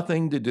have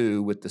nothing to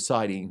do with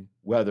deciding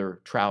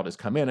whether trout has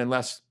come in,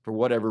 unless for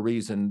whatever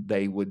reason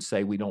they would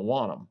say we don't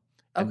want them.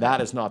 And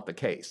that is not the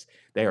case.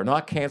 They are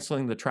not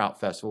canceling the trout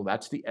festival.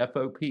 That's the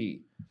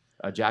FOP,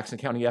 Jackson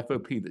County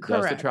FOP that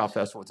does the trout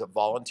festival. It's a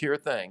volunteer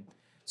thing.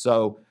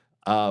 So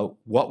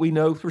what we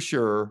know for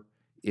sure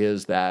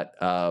is that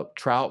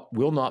trout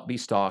will not be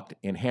stocked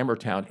in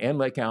Hammertown and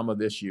Lake Alma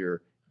this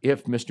year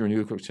if Mr.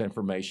 Newkirk's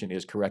information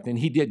is correct. And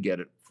he did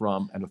get it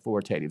from an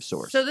authoritative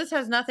source. So this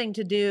has nothing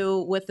to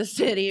do with the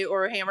city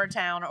or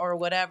Hammertown or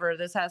whatever.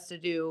 This has to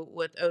do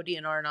with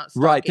ODNR not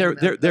stocking Right.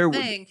 the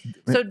thing.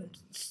 So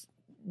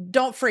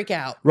don't freak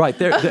out. Right.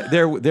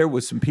 There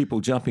was some people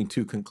jumping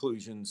to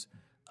conclusions,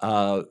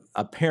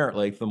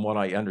 apparently, from what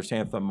I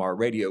understand from our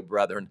radio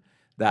brethren,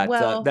 that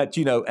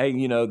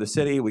the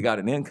city, we got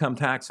an income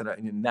tax,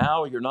 and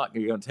now you're going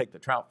to take the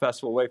trout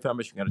festival away from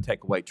us. You're going to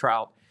take away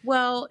trout.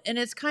 Well, and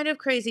it's kind of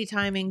crazy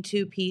timing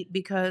too, Pete,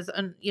 because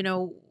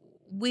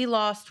we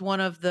lost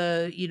one of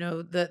the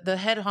the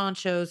head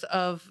honchos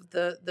of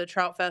the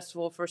trout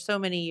festival for so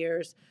many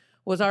years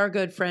was our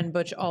good friend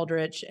Butch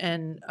Aldrich,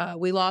 and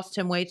we lost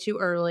him way too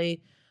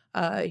early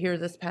here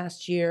this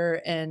past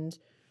year. And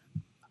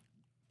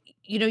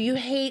you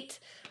hate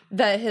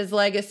that his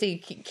legacy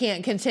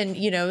can't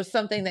continue,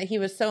 something that he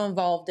was so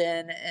involved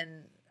in,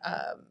 and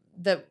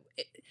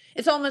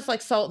it's almost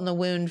like salt in the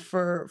wound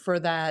for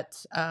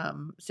that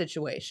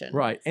situation.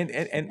 Right.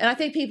 And I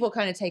think people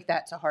kind of take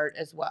that to heart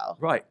as well.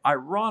 Right.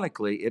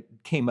 Ironically, it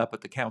came up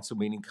at the council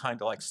meeting,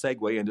 kind of like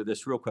segue into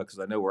this real quick, because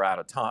I know we're out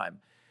of time.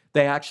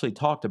 They actually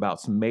talked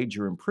about some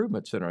major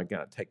improvements that are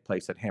going to take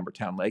place at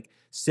Hammertown Lake.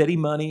 City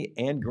money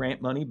and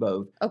grant money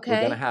both. Okay. We're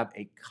going to have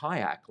a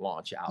kayak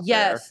launch out there.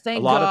 Yes,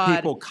 thank God. A lot God. of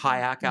people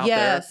kayak out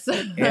Yes.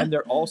 there. And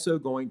they're also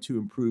going to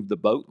improve the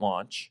boat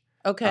launch.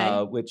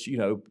 Okay. Which,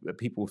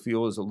 people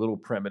feel is a little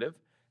primitive.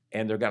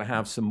 And they're going to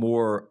have some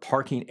more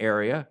parking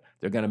area.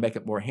 They're going to make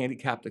it more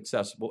handicapped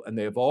accessible. And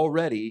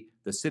the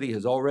city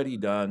has already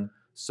done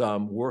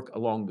some work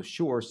along the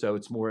shore, so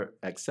it's more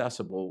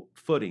accessible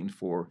footing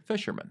for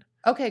fishermen.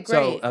 Okay,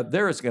 great. So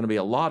there is going to be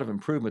a lot of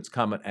improvements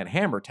coming at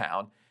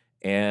Hammertown.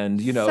 And,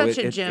 Such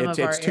a gem of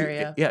our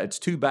area. It's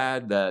too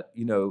bad that,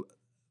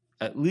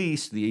 at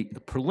least the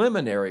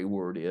preliminary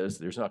word is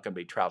there's not going to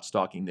be trout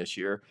stocking this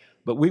year,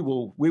 but we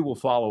will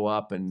follow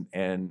up and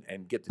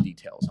get the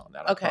details on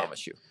that. Okay. I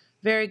promise you.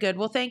 Very good.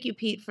 Well, thank you,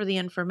 Pete, for the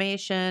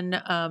information.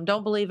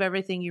 Don't believe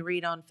everything you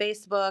read on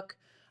Facebook.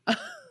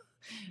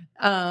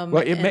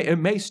 It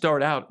may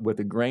start out with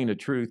a grain of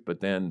truth,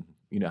 but then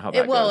how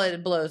that goes.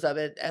 It blows up.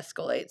 It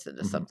escalates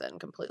into something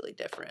completely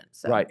different.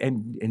 So. Right.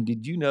 And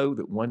did you know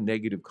that one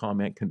negative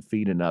comment can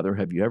feed another?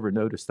 Have you ever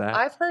noticed that?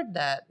 I've heard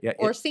that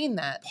or seen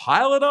that.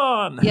 Pile it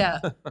on. Yeah.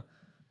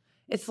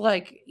 It's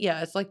like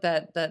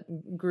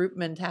that group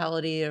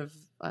mentality of,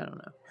 I don't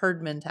know,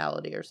 herd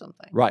mentality or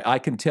something. Right. I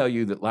can tell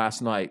you that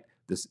last night,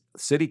 the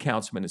city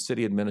councilmen and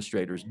city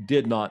administrators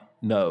did not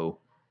know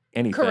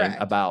anything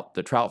about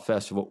the Trout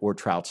Festival or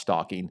trout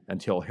stocking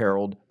until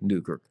Harold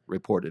Newkirk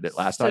reported it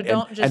last night,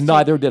 and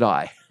neither did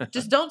I.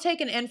 Just don't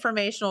take an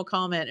informational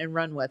comment and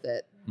run with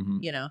it,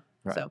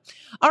 Right. So,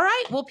 all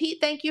right. Well, Pete,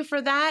 thank you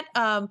for that.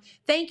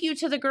 Thank you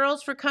to the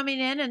girls for coming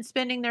in and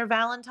spending their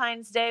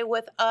Valentine's Day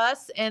with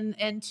us,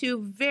 and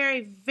two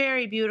very,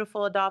 very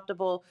beautiful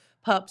adoptable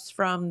pups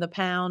from the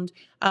pound.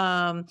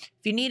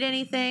 If you need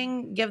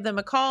anything, give them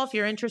a call. If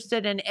you're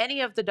interested in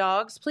any of the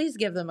dogs, please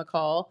give them a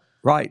call.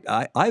 Right.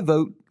 I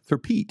vote for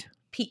Pete.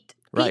 Pete.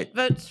 Right. Pete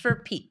votes for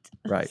Pete.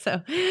 Right.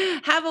 So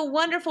have a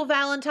wonderful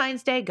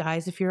Valentine's Day,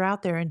 guys. If you're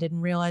out there and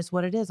didn't realize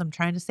what it is, I'm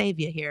trying to save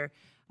you here.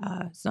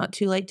 It's not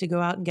too late to go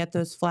out and get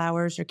those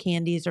flowers or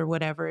candies or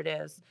whatever it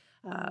is.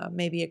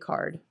 Maybe a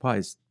card.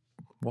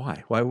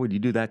 Why? Why would you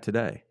do that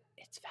today?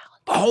 It's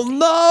Valentine's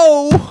Day.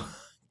 Oh, no.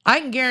 I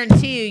can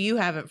guarantee you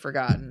haven't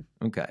forgotten.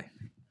 Okay.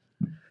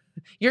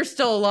 You're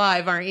still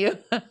alive, aren't you?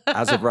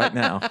 As of right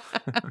now.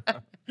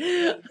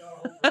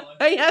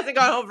 He hasn't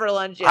gone home for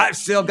lunch yet. I've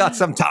still got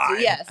some time.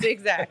 Yes,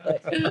 exactly.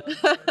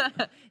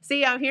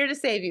 See, I'm here to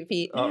save you,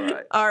 Pete. All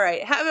right. All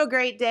right. Have a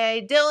great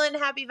day. Dylan,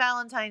 happy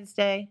Valentine's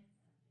Day.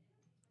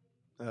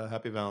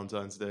 Happy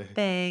Valentine's Day.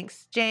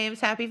 Thanks.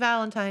 James, happy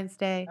Valentine's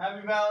Day.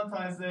 Happy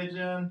Valentine's Day,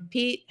 Jen.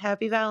 Pete,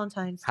 happy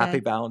Valentine's Day. Happy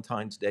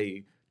Valentine's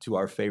Day to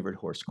our favorite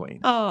horse queen.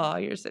 Oh,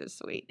 you're so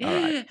sweet. All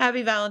right.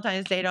 Happy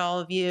Valentine's Day to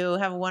all of you.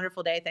 Have a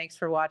wonderful day. Thanks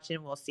for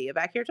watching. We'll see you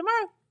back here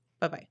tomorrow.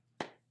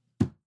 Bye-bye.